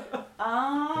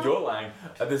 You're lying.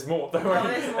 There's more. Don't worry.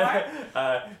 there's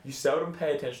more? You seldom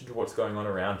pay attention to what's going on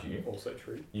around you. Also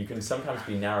true. You can sometimes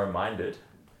be narrow-minded.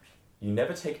 You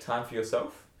never take time for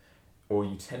yourself, or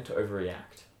you tend to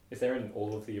overreact. Is there an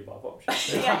all of the above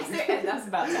option? Yeah, that's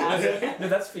about to ask. No,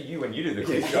 that's for you when you do the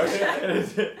quiz, Josh.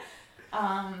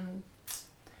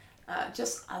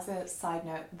 Just as a side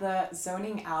note, the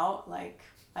zoning out, like,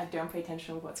 I don't pay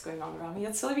attention to what's going on around me.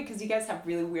 That's solely because you guys have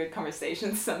really weird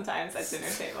conversations sometimes at dinner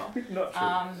table. Not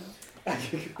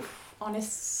true.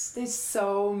 Honest, there's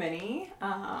so many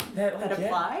that yeah.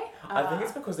 apply. I think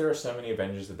it's because there are so many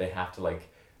Avengers that they have to like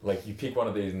you pick one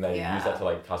of these and they Yeah. use that to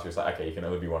like cast you. It's like, okay, you can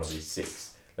only be one of these 6.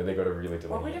 That they got to really What were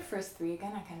delineate. the first 3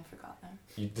 again? I kind of forgot them.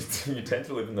 You tend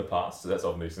to live in the past, so that's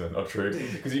obviously not true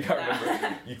because you can't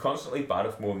remember. You constantly bite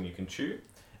off more than you can chew,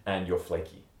 and you're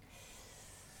flaky.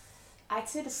 I'd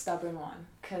say the stubborn one,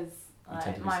 because You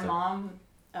tend to be my stubborn. mom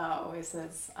always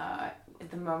says, at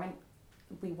the moment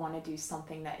we want to do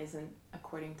something that isn't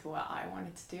according to what I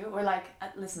wanted to do, or like,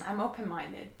 listen, I'm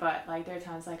open-minded, but like there are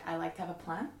times like I like to have a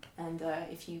plan, and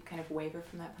if you kind of waver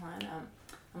from that plan,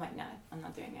 I'm like, nah, I'm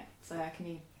not doing it. So I can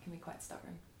be quite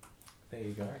stubborn. There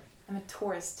you go. I'm a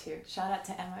Taurus too. Shout out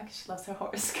to Emma because she loves her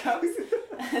horoscopes.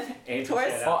 And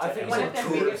Taurus. shout Oh, out I to think One you're of a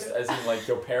them tourist, as in like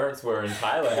your parents were in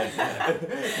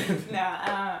Thailand. No,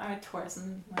 I'm a Taurus,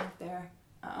 and one of their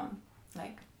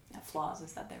flaws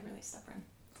is that they're really stubborn.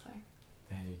 So.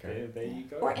 There you go. There you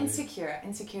go. Or insecure.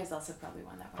 Insecure is also probably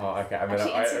one that Oh, works. okay. I mean,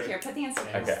 Actually, I insecure. Put the insecure.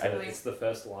 Okay, next to believe. It's the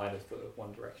first line of the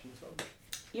One Direction song.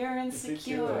 You're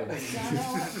insecure. Insecure. Don't know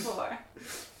what for.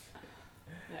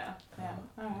 Yeah. Yeah.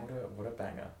 Alright. What a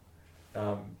banger.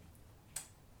 I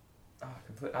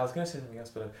was going to say something else,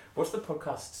 but what's the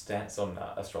podcast stance on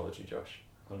astrology, Josh?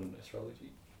 On astrology.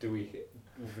 We've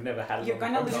never had it You're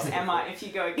on gonna the lose podcast Emma if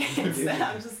you go against that.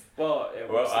 I'm just. Well,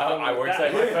 I won't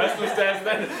say my personal stance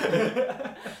then.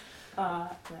 No.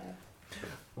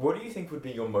 What do you think would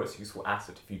be your most useful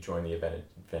asset if you join the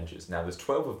Avengers? Now, there's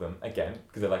 12 of them, again,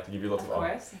 because they like to give you lots Of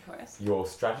of course. Your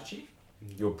strategy,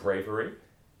 your bravery,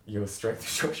 your strength.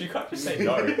 Josh, you can't just say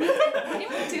no.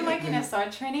 Anyone do like in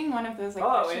SR training one of those like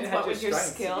Oh, questions? it had What was your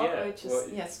strengths, skill? yeah. Which is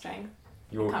Well, strength.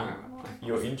 Your, Can't remember one.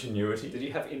 your ingenuity. Did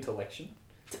you have intellection?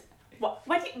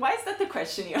 Why is that the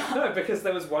question you asked? No, because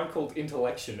there was one called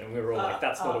intellection, and we were all like,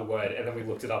 "That's not a oh. word." And then we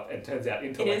looked it up, and it turns out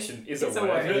intellection is it's a a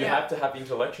word. word. You Yeah. have to have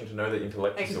intellection to know that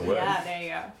intellection is a word. Yeah, there you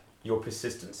go. Your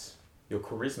persistence, your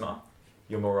charisma,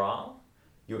 your morale,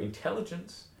 your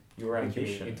intelligence, your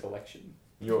ambition, Intellection.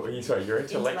 your intellection,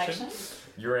 Intellection?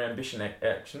 your ambition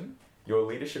action, your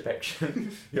leadership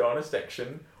action, your honest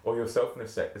action, or your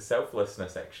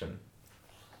selflessness action.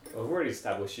 Well, we've already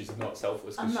established she's not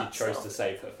selfless I'm because she not chose to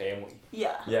save her family.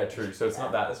 Yeah. Yeah, true. So it's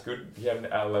not that. That's good. You have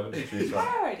 11 to choose from.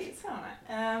 Priorities,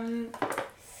 alright.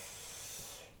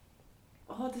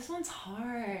 Oh, this one's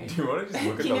hard. Do you want to just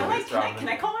look at You the know, like, list can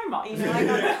I call my mom? You know,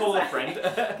 like, Call a friend.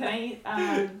 Can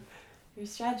I, your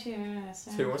strategy.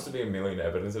 So who wants to be a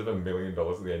millionaire, but instead of $1 million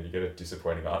at the end, you get a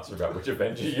disappointing answer about which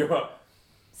Avenger you are.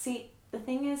 See, the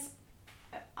thing is,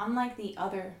 unlike the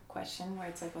other question where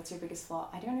it's like, what's your biggest flaw?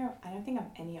 I don't think I'm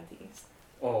any of these.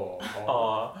 Oh.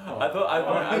 I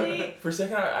thought Really? for a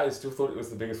second I still thought it was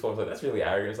the biggest flaw. I was like, that's really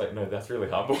arrogant. It's like, no, that's really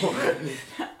humble.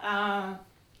 I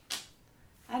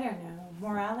don't know.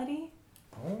 Morality?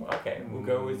 Oh, okay. We'll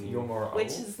go with your moral. Which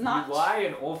is not. You lie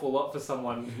an awful lot for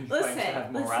someone who claims to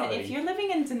have morality. Listen. If you're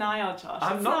living in denial, Josh,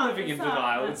 I'm not living in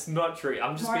denial. It's not true.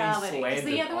 I'm just morality. being 'Cause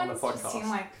slandered the other on the ones just podcast. seem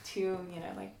like too,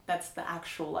 like that's the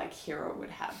actual like hero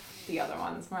would have. The other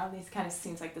ones, morality kind of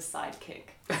seems like the sidekick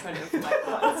sort of like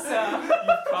one. So.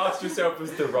 You cast yourself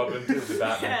as the Robin to the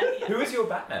Batman. Yeah. Who is your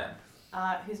Batman?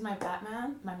 Who's my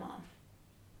Batman? My mom.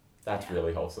 That's Yeah.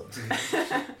 really wholesome.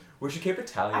 We should keep a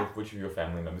tally of which of your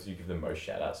family members you give the most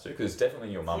shout outs to, because it's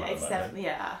definitely your mum Yeah, at it's the moment. definitely,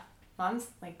 yeah. Mom's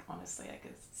like honestly like a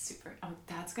super. Oh,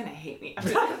 Dad's gonna hate me.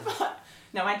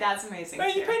 No, my dad's amazing. No,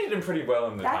 you too. painted him pretty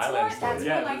well in the That's Thailand more, story. that's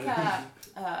Yeah. more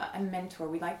like a mentor.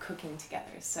 We like cooking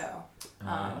together, so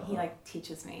he like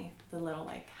teaches me the little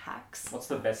like hacks. What's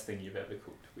the best thing you've ever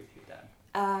cooked with your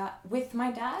dad? With my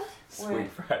dad,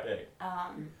 Sweet Friday.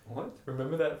 What?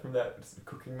 Remember that from that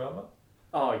Cooking Mama?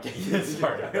 Oh, okay.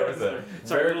 Sorry, that was a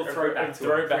Sorry, a little throwback to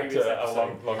a previous a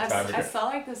episode. long time ago. I saw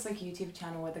like this like YouTube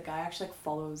channel where the guy actually like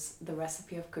follows the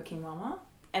recipe of Cooking Mama,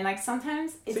 and like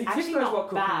sometimes it's So actually Tiff knows not what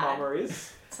Cooking bad. Mama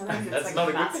is. Sometimes it's That's like not a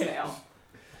a good fast thing.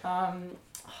 fail.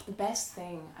 The best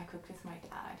thing I cooked with my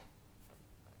dad.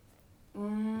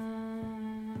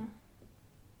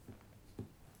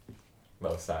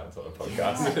 Well, silence on the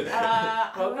podcast.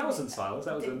 Well, that wasn't silence.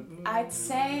 That was a. I'd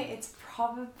say it's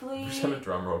probably. Just have a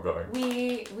drum roll going.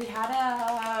 We had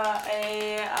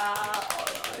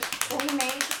we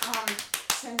made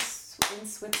since in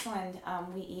Switzerland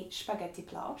we eat spaghetti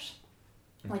plausch,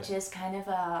 which is kind of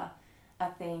a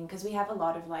thing because we have a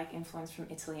lot of like influence from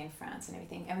Italy and France and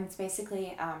everything, and it's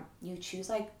basically you choose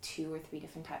like 2 or 3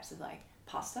 different types of like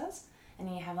pastas, and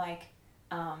then you have like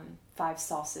 5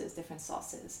 sauces, different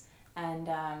sauces, and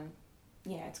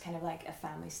it's kind of like a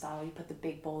family style. You put the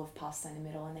big bowl of pasta in the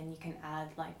middle, and then you can add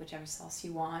like whichever sauce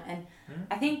you want. And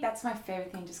I think that's my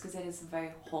favorite thing, just because it is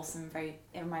very wholesome. It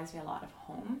reminds me a lot of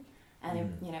home,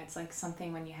 and it's like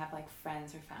something when you have like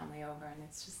friends or family over, and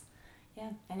it's just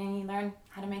and then you learn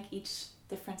how to make each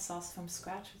different sauce from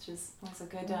scratch, which is always a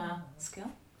good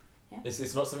skill. Yeah.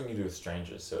 It's not something you do with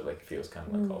strangers, so it like feels kind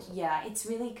of like wholesome. Yeah, it's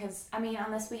really because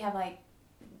unless we have like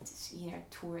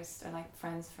tourists or like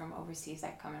friends from overseas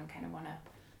that come and kind of want to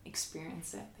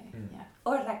experience it,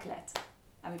 or raclette.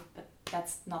 But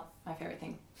that's not my favorite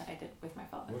thing that I did with my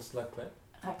father. What's raclette?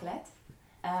 Raclette.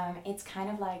 It's kind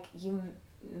of like you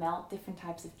melt different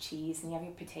types of cheese, and you have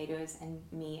your potatoes and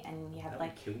meat, and you have That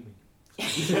like. would kill me.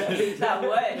 that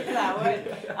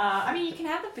would. You can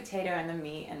have the potato and the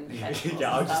meat and the vegetables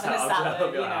Yeah, I'll and just stuff have, in a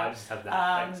salad, I'll just have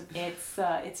that. Thanks.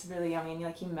 it's really yummy.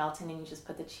 Like you melt it and you just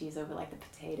put the cheese over like the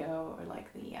potato or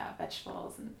like the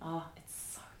vegetables, and it's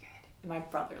so good. My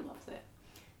brother loves it.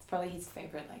 It's probably his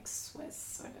favorite like Swiss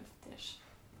sort of dish.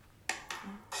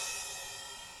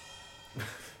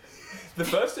 The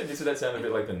first time you said that sounded a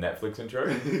bit like the Netflix intro.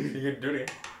 You can do it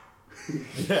again.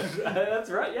 Yeah. That's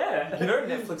right. Yeah. You know,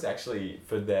 Netflix actually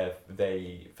for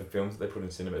films that they put in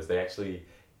cinemas, they actually,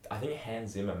 I think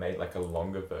Hans Zimmer made like a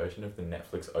longer version of the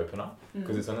Netflix opener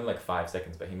because it's only like 5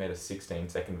 seconds, but he made a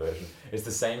 16-second version. It's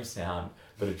the same sound,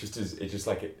 but it just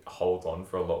like it holds on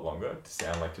for a lot longer to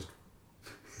sound like just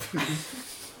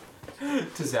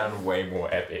to sound way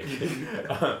more epic.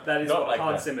 That is Not what like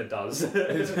Hans that. Zimmer does.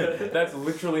 That's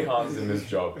literally Hans Zimmer's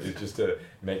job, is just to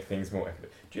make things more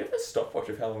epic. Do you have a stopwatch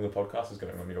of how long the podcast is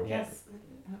going on? Yes.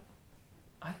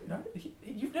 I don't know.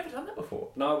 You've never done that before.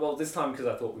 No, well, this time because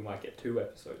I thought we might get 2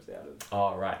 episodes out of.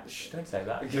 Oh, right. Shh, don't say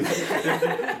that. I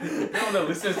don't want the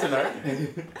listeners to know.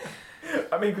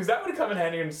 I mean, because that would come in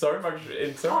handy in so much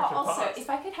Also, parts. if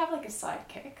I could have like a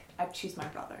sidekick, I'd choose my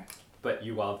brother. But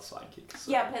you are the sidekick.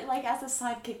 So. Yeah, but like as a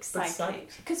sidekick. But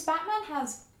Because Batman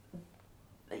has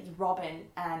like, Robin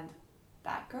and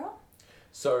Batgirl.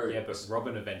 So Yeah, but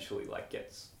Robin eventually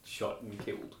gets shot and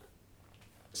killed.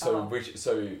 so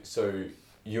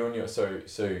you and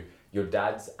your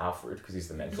dad's Alfred because he's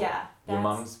the mentor. Yeah. Your that's-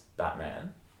 mum's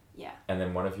Batman, Yeah. and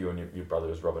then one of you and your brother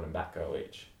is Robin and Batgirl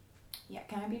each. Yeah.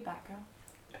 Can I be Batgirl?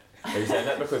 Are you saying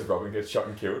that because Robin gets shot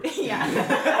and killed? Yeah.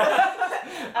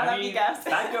 I love you guys.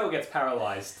 Batgirl gets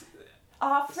paralyzed.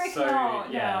 Oh frick So, no!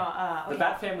 yeah. No. The Okay.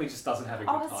 Bat family just doesn't have a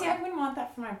good Oh, see, I time. wouldn't want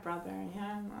that for my brother.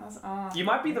 Yeah. You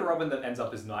might be the Robin that ends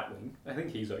up as Nightwing. I think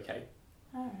he's okay.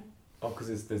 Alright. Oh,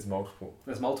 because there's multiple.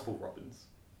 There's multiple Robins.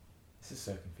 This is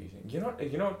so confusing. You're not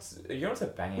a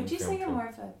banging. Would you film say you're film. more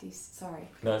of a DC? Sorry.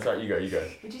 No, sorry. You go.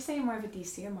 Would you say you're more of a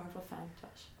DC or Marvel fan,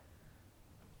 Josh?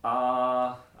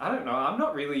 I don't know. I'm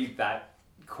not really that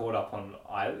caught up on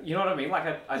either. You know what I mean?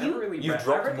 Like I never really. You've read,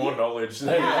 dropped more knowledge.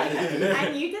 Than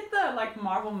And you did the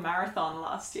Marvel marathon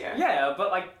last year. Yeah,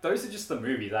 but those are just the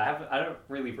movies. I don't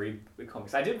really read the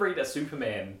comics. I did read a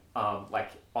Superman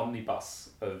omnibus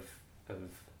of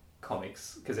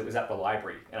comics because it was at the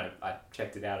library and I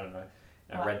checked it out and I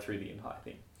What? read through the entire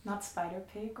thing. Not Spider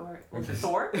Pig or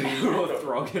Thor? Or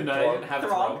Throg, and I didn't have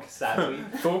Throg. Throg, sadly.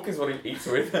 Thork is what he eats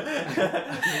with.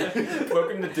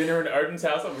 Welcome to dinner in Odin's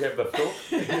house, and we have the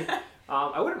Thork.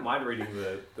 I wouldn't mind reading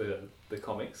the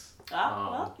comics.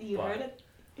 Well, you but- heard it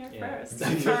here yeah. first.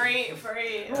 Furry.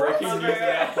 Breaking news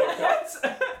now.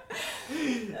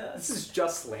 This is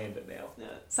just slander now.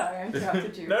 Sorry, I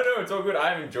interrupted you. No, it's all good.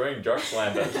 I'm enjoying Josh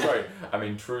slander. Sorry, I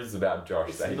mean truths about Josh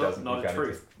It's that he not, doesn't. not he a can't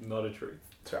truth. Not a truth.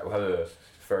 That's right. We'll have a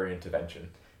furry intervention.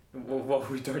 Well,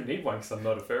 we don't need one because I'm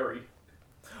not a furry.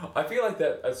 I feel like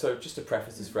that. So just to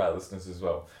preface this for our listeners as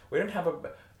well, we don't have a.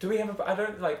 Do we have a? I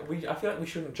don't like. I feel like we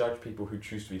shouldn't judge people who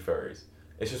choose to be furries.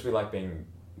 It's just we like being.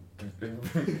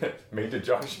 mean to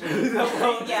Josh. Yeah.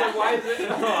 So why is it?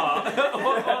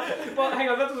 Well, hang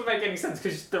on. That doesn't make any sense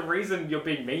because the reason you're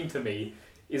being mean to me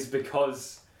is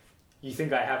because you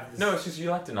think I have this. No, it's just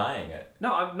you like denying it.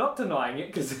 No, I'm not denying it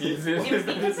because It's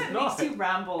because it makes you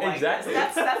ramble like Exactly.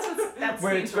 this. That's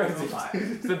When the it's, enjoyable part.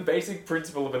 it's the basic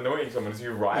principle of annoying someone is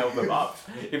you rile them up.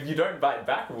 If you don't bite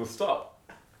back, we'll stop.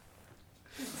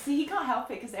 See, he can't help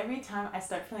it because every time I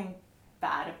start feeling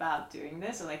bad about doing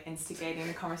this or like instigating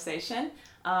the conversation,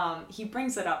 he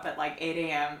brings it up at like 8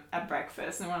 a.m. at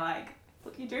breakfast and we're like,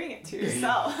 look, you're doing it to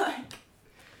yourself.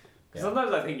 Yeah.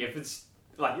 Sometimes I think if it's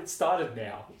like it started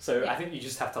now, so Yeah. I think you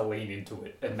just have to lean into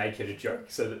it and make it a joke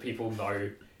so that people know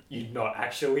you're not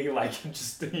actually like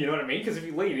just you know what I mean? Because if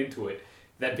you lean into it,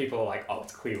 then people are like, oh,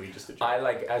 it's clearly just a joke. I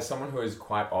like, as someone who has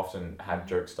quite often had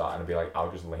jokes start and be like,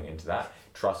 I'll just lean into that.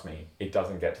 Trust me, it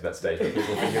doesn't get to that stage where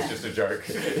people think it's just a joke.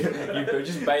 You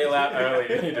just bail out early,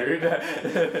 dude.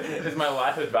 It's my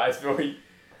life advice for you.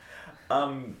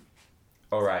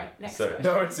 All right. Sorry, next So question.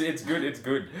 no, it's good. It's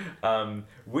good.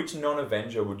 Which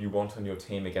non-Avenger would you want on your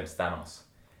team against Thanos?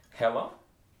 Hela,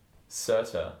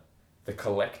 Surtur, the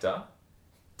Collector,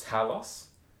 Talos,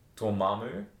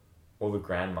 Dormammu, or the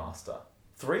Grandmaster?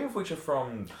 3 of which are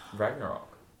from Ragnarok.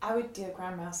 I would do a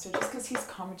Grandmaster just because his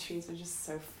commentaries are just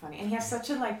so funny and he has such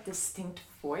a like distinct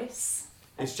voice.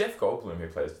 It's Jeff Goldblum who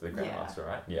plays the Yeah. Grandmaster,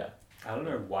 right? Yeah. I don't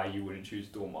know why you wouldn't choose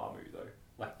Dormammu though.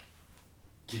 Like,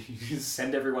 you just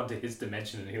send everyone to his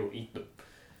dimension and he'll eat them.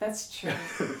 That's true.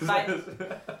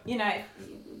 But, you know,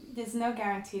 there's no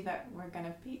guarantee that we're going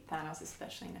to beat Thanos,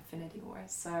 especially in Infinity War.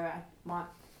 So I want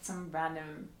some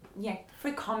random,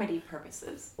 for comedy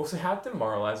purposes. Also, how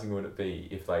demoralizing would it be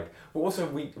if, like... Well, also,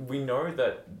 we know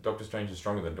that Doctor Strange is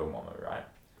stronger than Dormammu, right?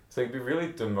 So it'd be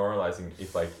really demoralizing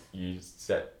if, like, you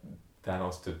set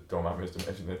Thanos to Dormammu's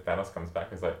dimension and Thanos comes back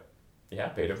and is like, yeah,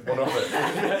 Peter, what of it?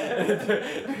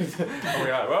 And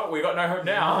we're like, well, we got no hope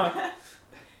now.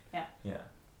 Yeah.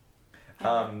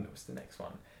 What's the next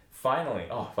one? Finally.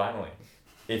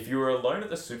 If you were alone at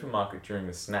the supermarket during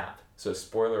the snap, so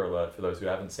spoiler alert for those who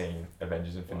haven't seen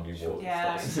Avengers Infinity War.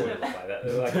 Yeah. Spoiled by that.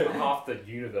 Like half the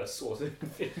universe was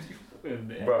Infinity War.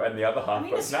 Well, and the other half got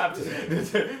it's- snapped.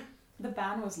 The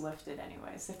ban was lifted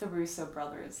anyways. If the Russo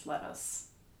brothers let us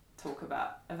talk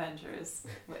about Avengers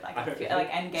with like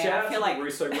Endgame, Shout I out feel to like the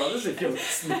Russo brothers if you're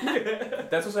listening.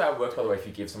 That's also how it works, by the way. If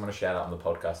you give someone a shout out on the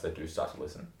podcast, they do start to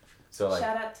listen. So, like,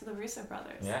 shout out to the Russo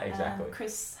brothers. Yeah, exactly. And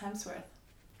Chris Hemsworth.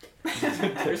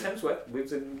 Chris Hemsworth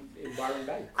lives in Byron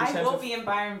Bay. Chris I will Hemsworth- be in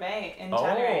Byron Bay in Oh.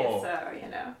 January, so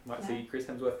you know. Might Yeah. see Chris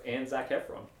Hemsworth and Zac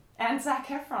Efron. And Zac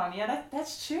Efron, yeah,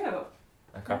 that's true.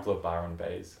 a couple of Byron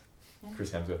Bays, Yeah.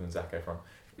 Chris Hemsworth and Zac Efron.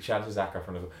 Shout out to Zac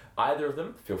Efron as well. Either of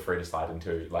them, feel free to slide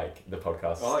into like the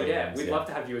podcast. Oh yeah, DMs, we'd love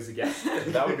to have you as a guest.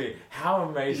 That would be, how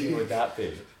amazing would that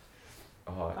be?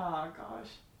 Oh, Oh gosh,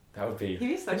 that would be. he'd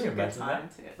be such Can you a good imagine time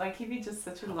too. Like he'd be just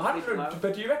such a I lovely don't know, bloke.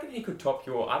 but do you reckon he could top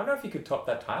your? I don't know if he could top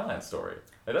that Thailand story.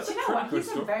 Like, that's Do a you know pretty what? good He's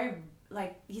a story.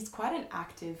 very he's quite an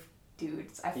active dude.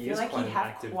 I He feel is like quite he'd an have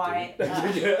active quite. dude. No,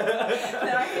 I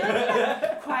feel like he'd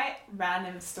have quite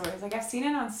random stories. Like I've seen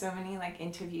it on so many like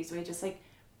interviews where he just like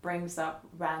brings up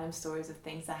random stories of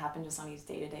things that happen just on his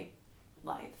day-to-day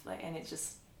life. Like, and it's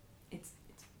just it's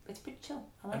pretty chill.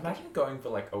 I like Imagine it. going for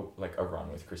like a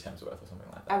run with Chris Hemsworth or something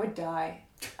like that. I would die.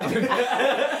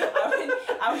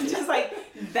 I would just like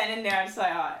then and there. I'm just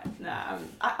like, oh no.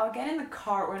 I'll get in the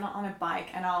car or not on a bike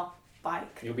and I'll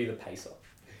bike. You'll be the pacer.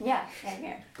 Yeah.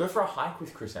 Go for a hike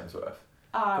with Chris Hemsworth.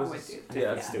 I Because would it's- do that.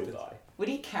 yeah, I'd it's still die. Would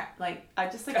he care? Like, I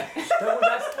just like. No,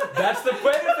 that's the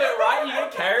benefit, right? You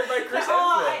get carried by Chris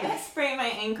Oh, Hemsworth. I sprained my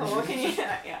ankle. What can you?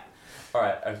 Yeah. All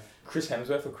right, Chris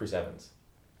Hemsworth or Chris Evans?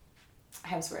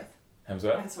 Hemsworth.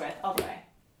 Hemsworth. Hemsworth, all the way.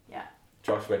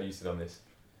 Josh, where do you sit on this?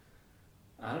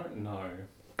 I don't know.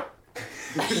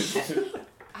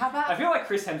 How about? I feel like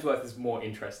Chris Hemsworth is more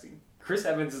interesting. Chris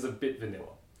Evans is a bit vanilla.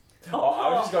 Oh, I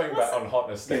was just going back on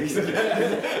hotness things.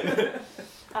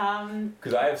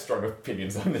 Because I have strong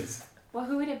opinions on this. Well,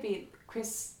 who would it be?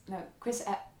 Chris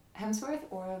Hemsworth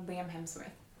or Liam Hemsworth?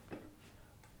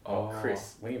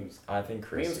 Chris. Liam's. I think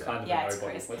Chris. Liam's kind of Yeah, a it's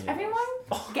nobody. Chris. Let's be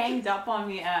Everyone ganged up on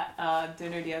me at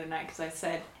dinner the other night because I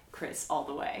said Chris all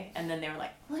the way, and then they were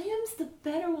like, "Liam's the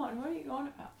better one. What are you on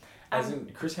about?" As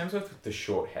in Chris Hemsworth with the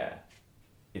short hair.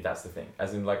 Yeah, that's the thing.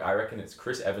 As in, like, I reckon it's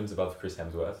Chris Evans above Chris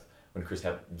Hemsworth when Chris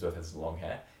Hemsworth has long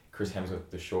hair. Chris Hemsworth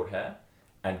with the short hair,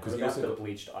 and because What he about also the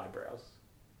bleached eyebrows?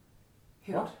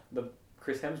 Who? What? The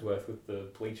Chris Hemsworth with the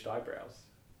bleached eyebrows.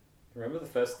 Remember the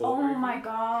first Thor Oh movie? my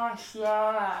gosh!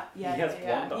 Yeah. He has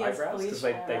blonde He has eyebrows because bleached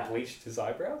they eyebrows. bleached his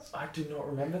eyebrows. I do not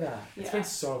remember that. It's Yeah. been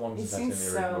so long It since I've seen seems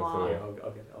the so original long. Yeah, Thor.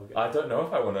 I'll get it. I don't know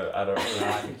if I want to. I don't.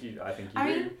 I think you I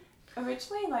do. mean,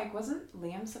 originally, like, wasn't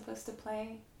Liam supposed to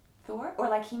play Thor? Or,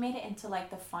 like, he made it into, like,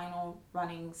 the final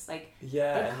runnings. Like,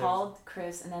 Yeah. they and called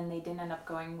Chris, and then they didn't end up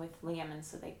going with Liam, and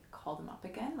so they called him up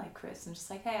again, like Chris, and just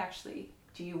like, hey, actually,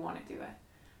 do you want to do it?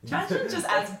 Imagine just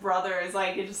as brothers,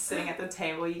 like, you're just sitting at the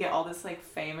table, you get all this, like,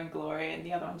 fame and glory, and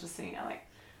the other one just sitting there, like,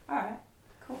 alright,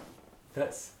 cool.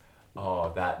 That's.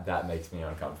 Oh, that makes me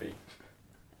uncomfy.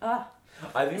 Ugh.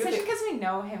 I think. Especially because we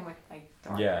know him with, like,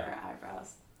 darker Yeah.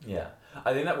 eyebrows. Yeah,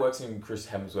 I think that works in Chris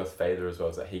Hemsworth's favour as well.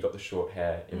 Is that he got the short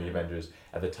hair in the Avengers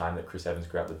at the time that Chris Evans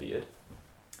grew out the beard,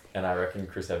 and I reckon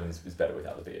Chris Evans is better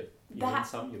without the beard. You win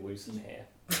some, you lose some hair.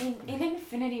 In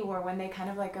Infinity War, when they kind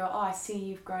of like go, oh, I see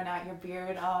you've grown out your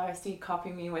beard, oh, I see you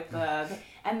copying me with the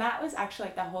and that was actually,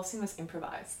 like, that whole scene was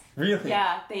improvised. Really?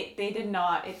 Yeah, they did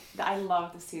not. I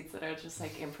love the suits that are just,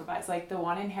 like, improvised. Like, the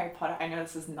one in Harry Potter, I know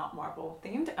this is not Marvel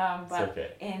themed, but It's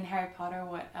okay. in Harry Potter,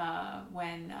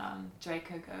 when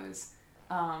Draco goes,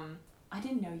 I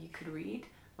didn't know you could read,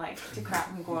 like, to Crap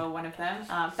and Goyle, one of them,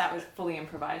 that was fully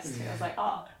improvised too. I was like,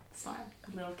 oh, it's fine.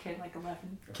 Little kid, like 11.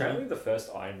 Apparently, the first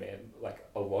Iron Man, like,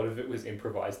 a lot of it was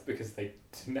improvised because they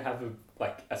didn't have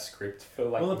a script for,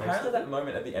 like. Well, most apparently of that it.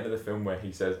 moment at the end of the film where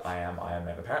he says, "I am Iron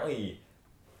Man," apparently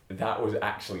that was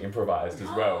actually improvised as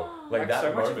well. Like that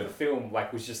so much moment. of the film,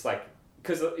 like, was just like.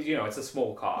 Because, you know, it's a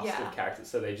small cast Yeah. of characters,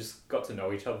 so they just got to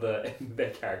know each other and their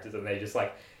characters, and they just,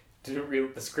 like, the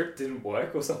script didn't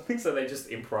work or something, so they just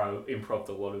improv'd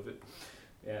a lot of it.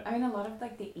 Yeah. I mean, a lot of,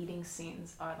 like, the eating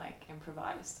scenes are, like,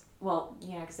 improvised. Well,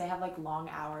 you know, because they have, like, long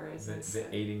hours and The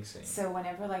stuff. eating scene. So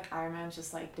whenever, like, Iron Man's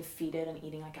just, like, defeated and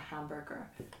eating, like, a hamburger,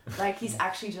 like, he's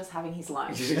actually just having his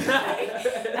lunch.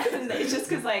 And it's just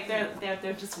because, like,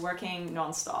 they're just working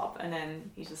nonstop, and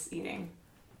then he's just eating.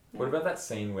 What about that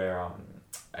scene where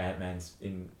Ant-Man's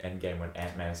in Endgame when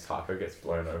Ant-Man's taco gets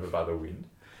blown over by the wind?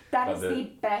 That But is the- the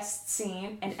best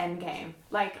scene in Endgame.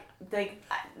 Like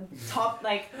top,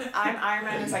 like, Iron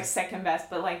Man is, like, second best,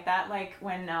 but, like, that, like,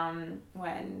 when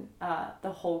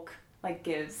the Hulk, like,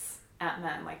 gives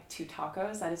Ant-Man, like, 2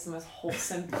 tacos, that is the most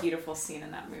wholesome, beautiful scene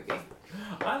in that movie.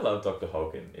 I love Dr.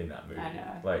 Hulk in that movie. I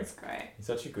know, Like, it's great. he's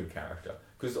such a good character.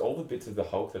 Because all the bits of the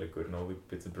Hulk that are good and all the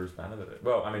bits of Bruce Banner that are...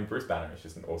 Well, I mean, Bruce Banner is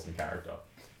just an awesome character.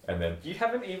 And then... You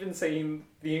haven't even seen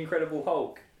The Incredible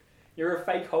Hulk. You're a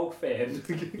fake Hulk fan.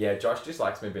 Yeah, Josh just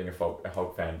likes me being a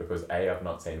Hulk fan because A, I've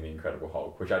not seen The Incredible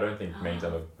Hulk, which I don't think means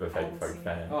I'm a fake haven't Hulk seen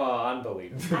fan. it. Oh,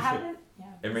 unbelievable. I haven't, yeah.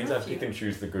 It means I there's a pick few. and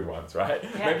choose the good ones, right? Yeah,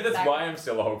 Maybe that's exactly. why I'm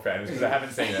still a Hulk fan, is because I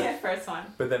haven't seen it. Yeah, first one.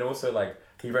 But then also, like,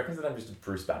 he reckons that I'm just a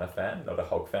Bruce Banner fan, not a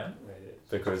Hulk fan.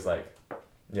 Because, like,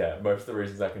 yeah, most of the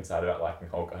reasons I can cite about liking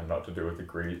Hulk are not to do with the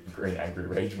green angry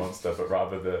rage monster, but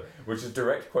rather which is a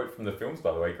direct quote from the films,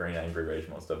 by the way, green angry rage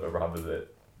monster, but rather that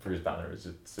Bruce Banner is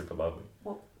just super lovely.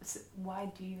 Well, so why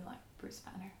do you like Bruce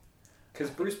Banner? Because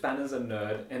Bruce Banner's a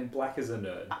nerd and Black is a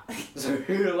nerd. So,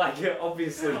 like,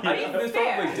 obviously. I think there's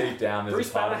fair. probably deep down there's Bruce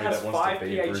a part of Banner me has that wants to 5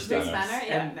 be Bruce PhDs. Banner. Bruce Banner?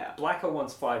 Yeah, and no. Blacker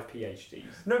wants 5 PhDs.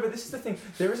 No, but this is the thing.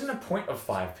 There isn't a point of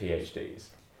 5 PhDs.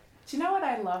 Do you know what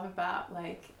I love about,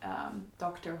 like,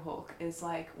 Dr. Hulk is,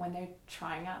 like, when they're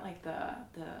trying out, like, the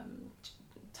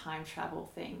time travel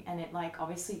thing, and it, like,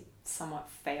 obviously somewhat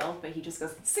failed, but he just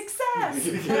goes, success!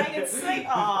 Like, it's like,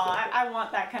 oh, I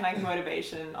want that kind of, like,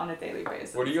 motivation on a daily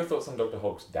basis. What are your thoughts on Dr.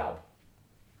 Hulk's dab?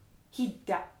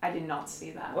 I did not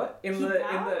see that. What? In He the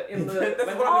That's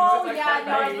when- what Oh, Like, yeah, that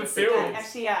no, I made didn't the see that. films.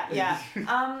 Actually,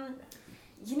 yeah.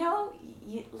 You know,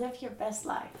 you live your best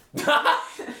life.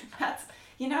 That's,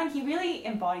 you know, and he really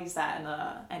embodies that in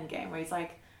the Endgame, where he's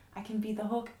like, I can be the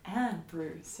Hulk and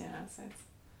Bruce, you know, so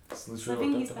it's It's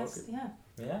living literally his what Dr. Hulk best, is. yeah.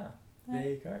 Yeah, there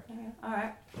you go. Yeah.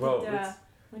 Alright. Well,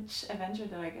 Which Avenger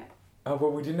did I get? oh,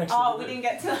 well, we didn't actually Oh, do we it. didn't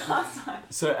get to the last one.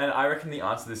 So, and I reckon the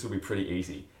answer to this will be pretty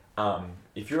easy.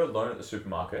 If you're alone at the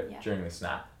supermarket Yeah. during the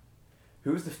snap,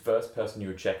 who is the first person you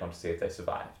would check on to see if they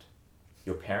survived?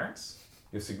 Your parents,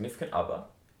 your significant other,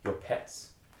 your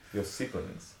pets, your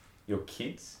siblings, your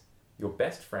kids, your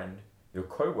best friend, your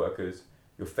co-workers,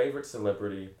 your favourite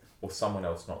celebrity, or someone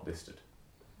else not listed?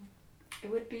 It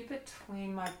would be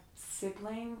between my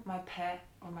sibling, my pet,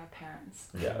 or my parents.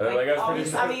 Yeah, like I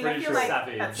was pretty I feel sure. like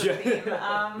Savage. that's a theme.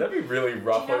 That'd be really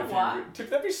rough do you know if what? you.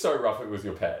 That'd be so rough if it was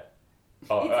your pet.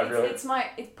 Oh, I really.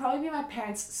 It'd probably be my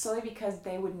parents solely because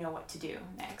they would know what to do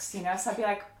next, you know? So I'd be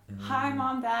like, hi,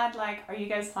 Mom, Dad, like, are you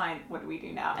guys fine? What do we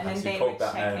do now? And then So you they called would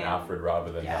Batman check and in. Alfred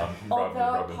rather than rather than Although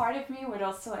Robin. part of me would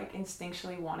also like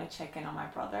instinctually want to check in on my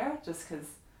brother just because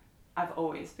I've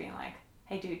always been like,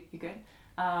 hey, dude, you good?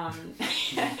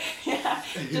 Yeah,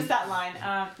 just that line.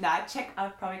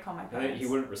 I'd probably call my And then parents. he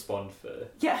wouldn't respond for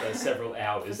For several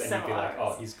hours, and you'd be several like,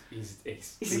 hours. "Oh,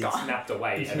 he's gone." snapped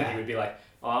away," and then he would be like,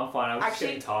 "Oh, I'm fine. I was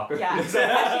Actually, just getting tacos."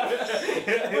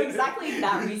 Yeah. For exactly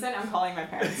that reason, I'm calling my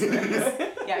parents first.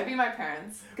 Yeah, it'd be my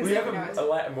parents. We they have would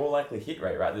know a more likely hit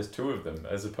rate, right? There's 2 of them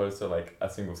as opposed to like a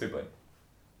single sibling.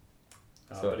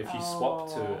 But if you swap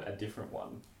Oh. to a different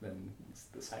one, then it's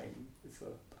the same. It's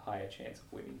a higher chance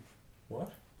of winning.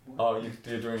 What? Oh,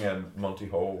 you're doing a Monty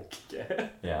Hall. Yeah.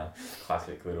 Yeah,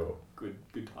 classic little. Good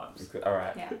times. All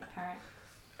right. Yeah, alright.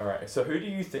 All right. So who do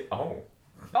you think? Oh.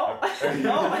 Oh!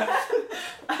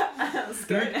 I'm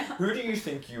scared now. Who do you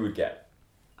think you would get?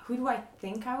 Who do I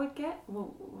think I would get?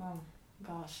 Well,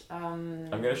 gosh. I'm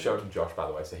gonna show it to Josh, by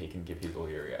the way, so he can give his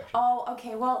audio reaction. Oh,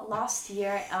 okay. Well, last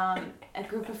year, a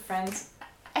group of friends.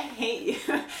 I hate you.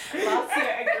 Last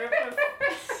year, a group of.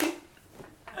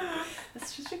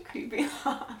 That's such a creepy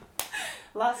laugh.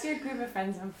 Last year, a group of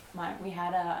friends of mine, we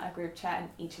had a group chat, and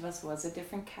each of us was a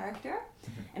different character.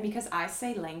 And because I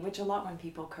say language a lot when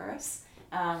people curse,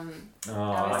 I was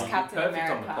you'd be Captain perfect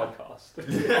America. on the podcast.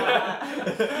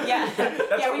 Yeah. That's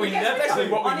what when we you guys that's were actually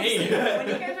what we honestly, need. When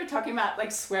you guys were talking about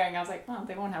like swearing, I was like, oh,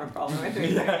 they won't have a problem with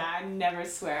me. Yeah, I never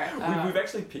swear. We've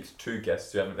actually picked 2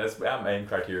 guests who haven't. That's our main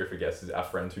criteria for guests is our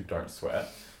friends who don't swear.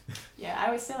 Yeah, I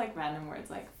always say like random words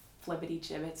like flippity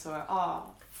gibbets or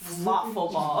thoughtful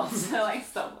balls, like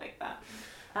stuff like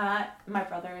that. My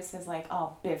brother says like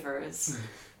bivers.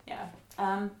 Yeah.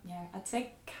 I'd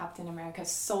say Captain America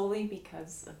solely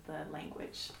because of the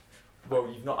language. Well,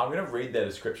 you've not. I'm going to read their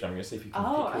description. I'm going to see if you can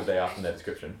pick who they are from their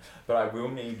description. But I will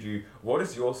need you. What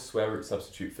is your swear root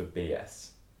substitute for BS?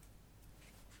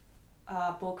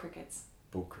 Bull crickets.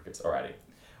 Bull crickets. Alrighty.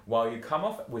 While you come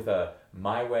off with a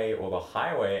my way or the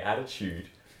highway attitude.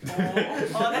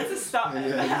 That's a stop.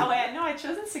 Oh wait, no, I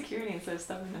chose insecurity instead of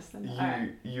stubbornness.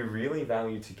 Then. You really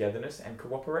value togetherness and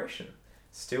cooperation.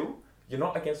 Still, you're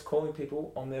not against calling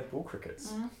people on their bull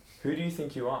crickets. Who do you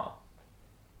think you are?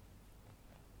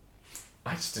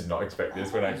 I just did not expect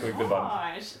this when I clicked the button.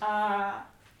 Gosh.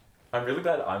 I'm really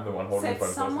glad I'm the one holding the phone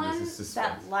someone first. This is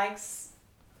that suspense. likes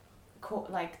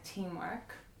like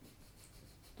teamwork,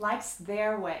 likes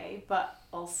their way, but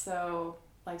also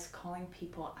likes calling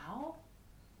people out.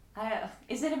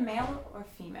 Is it a male or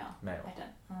female? Male. I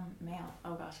don't. Male.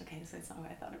 Oh gosh. Okay, so it's not what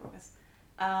I thought it was.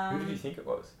 Who did you think it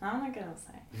was? I'm not gonna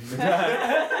say.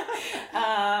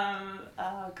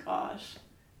 Oh gosh.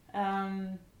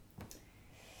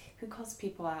 Who calls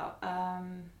people out?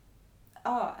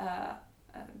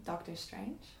 Doctor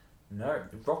Strange. No,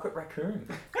 Rocket Raccoon.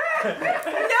 No!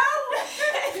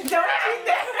 Don't you dare!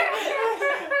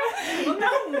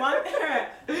 No wonder.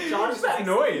 What's that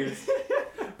noise?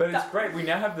 But it's great. We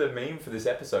now have the meme for this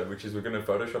episode, which is we're going to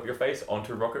Photoshop your face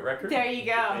onto Rocket Raccoon. There you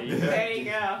go. There you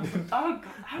go. Oh god,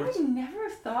 I would never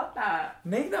have thought that.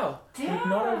 Neither. Damn.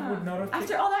 Would not have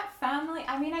After all that family,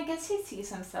 I mean, I guess he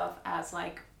sees himself as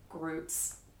like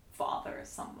Groot's father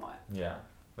somewhat. Yeah.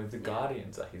 Like the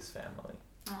Guardians are his family.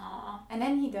 Aww. And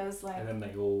then he does like And then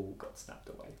they all got snapped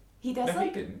away. he does No,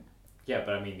 like he didn't. Yeah,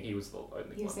 but I mean, he was the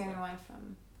only he was the one. only one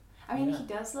from. I mean, Yeah. he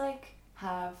does like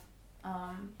have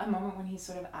a moment when he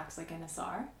sort of acts like an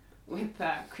SR with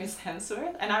Chris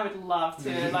Hemsworth, and I would love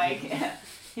to like,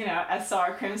 you know,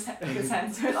 SR Chris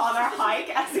Hemsworth on our hike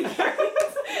as he carries.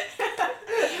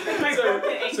 With my broken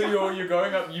ankle. So you're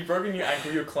going up. You've broken your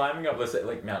ankle. You're climbing up, let's say,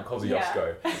 like Mount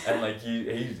Kosciuszko, and like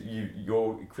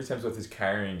your Chris Hemsworth is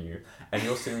carrying you, and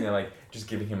you're sitting there like just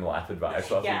giving him life advice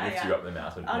while he lifts you up the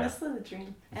mountain. Honestly, the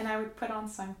dream. And I would put on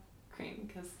sun cream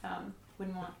because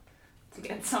wouldn't want to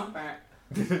get sunburnt.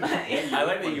 I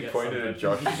like that you pointed at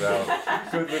Josh as well.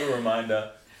 Good little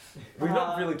reminder. We've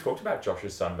not really talked about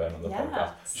Josh's sunburn on the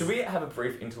podcast. Should we have a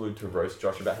brief interlude to roast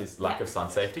Josh about his lack of sun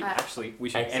safety? Actually, we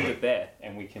should end it there,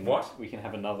 and we can we can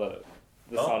have the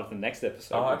start of the next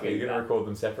episode. Oh, okay. You're gonna record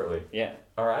them separately. Yeah.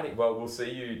 Alrighty. Well, we'll see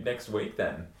you next week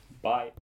then. Bye.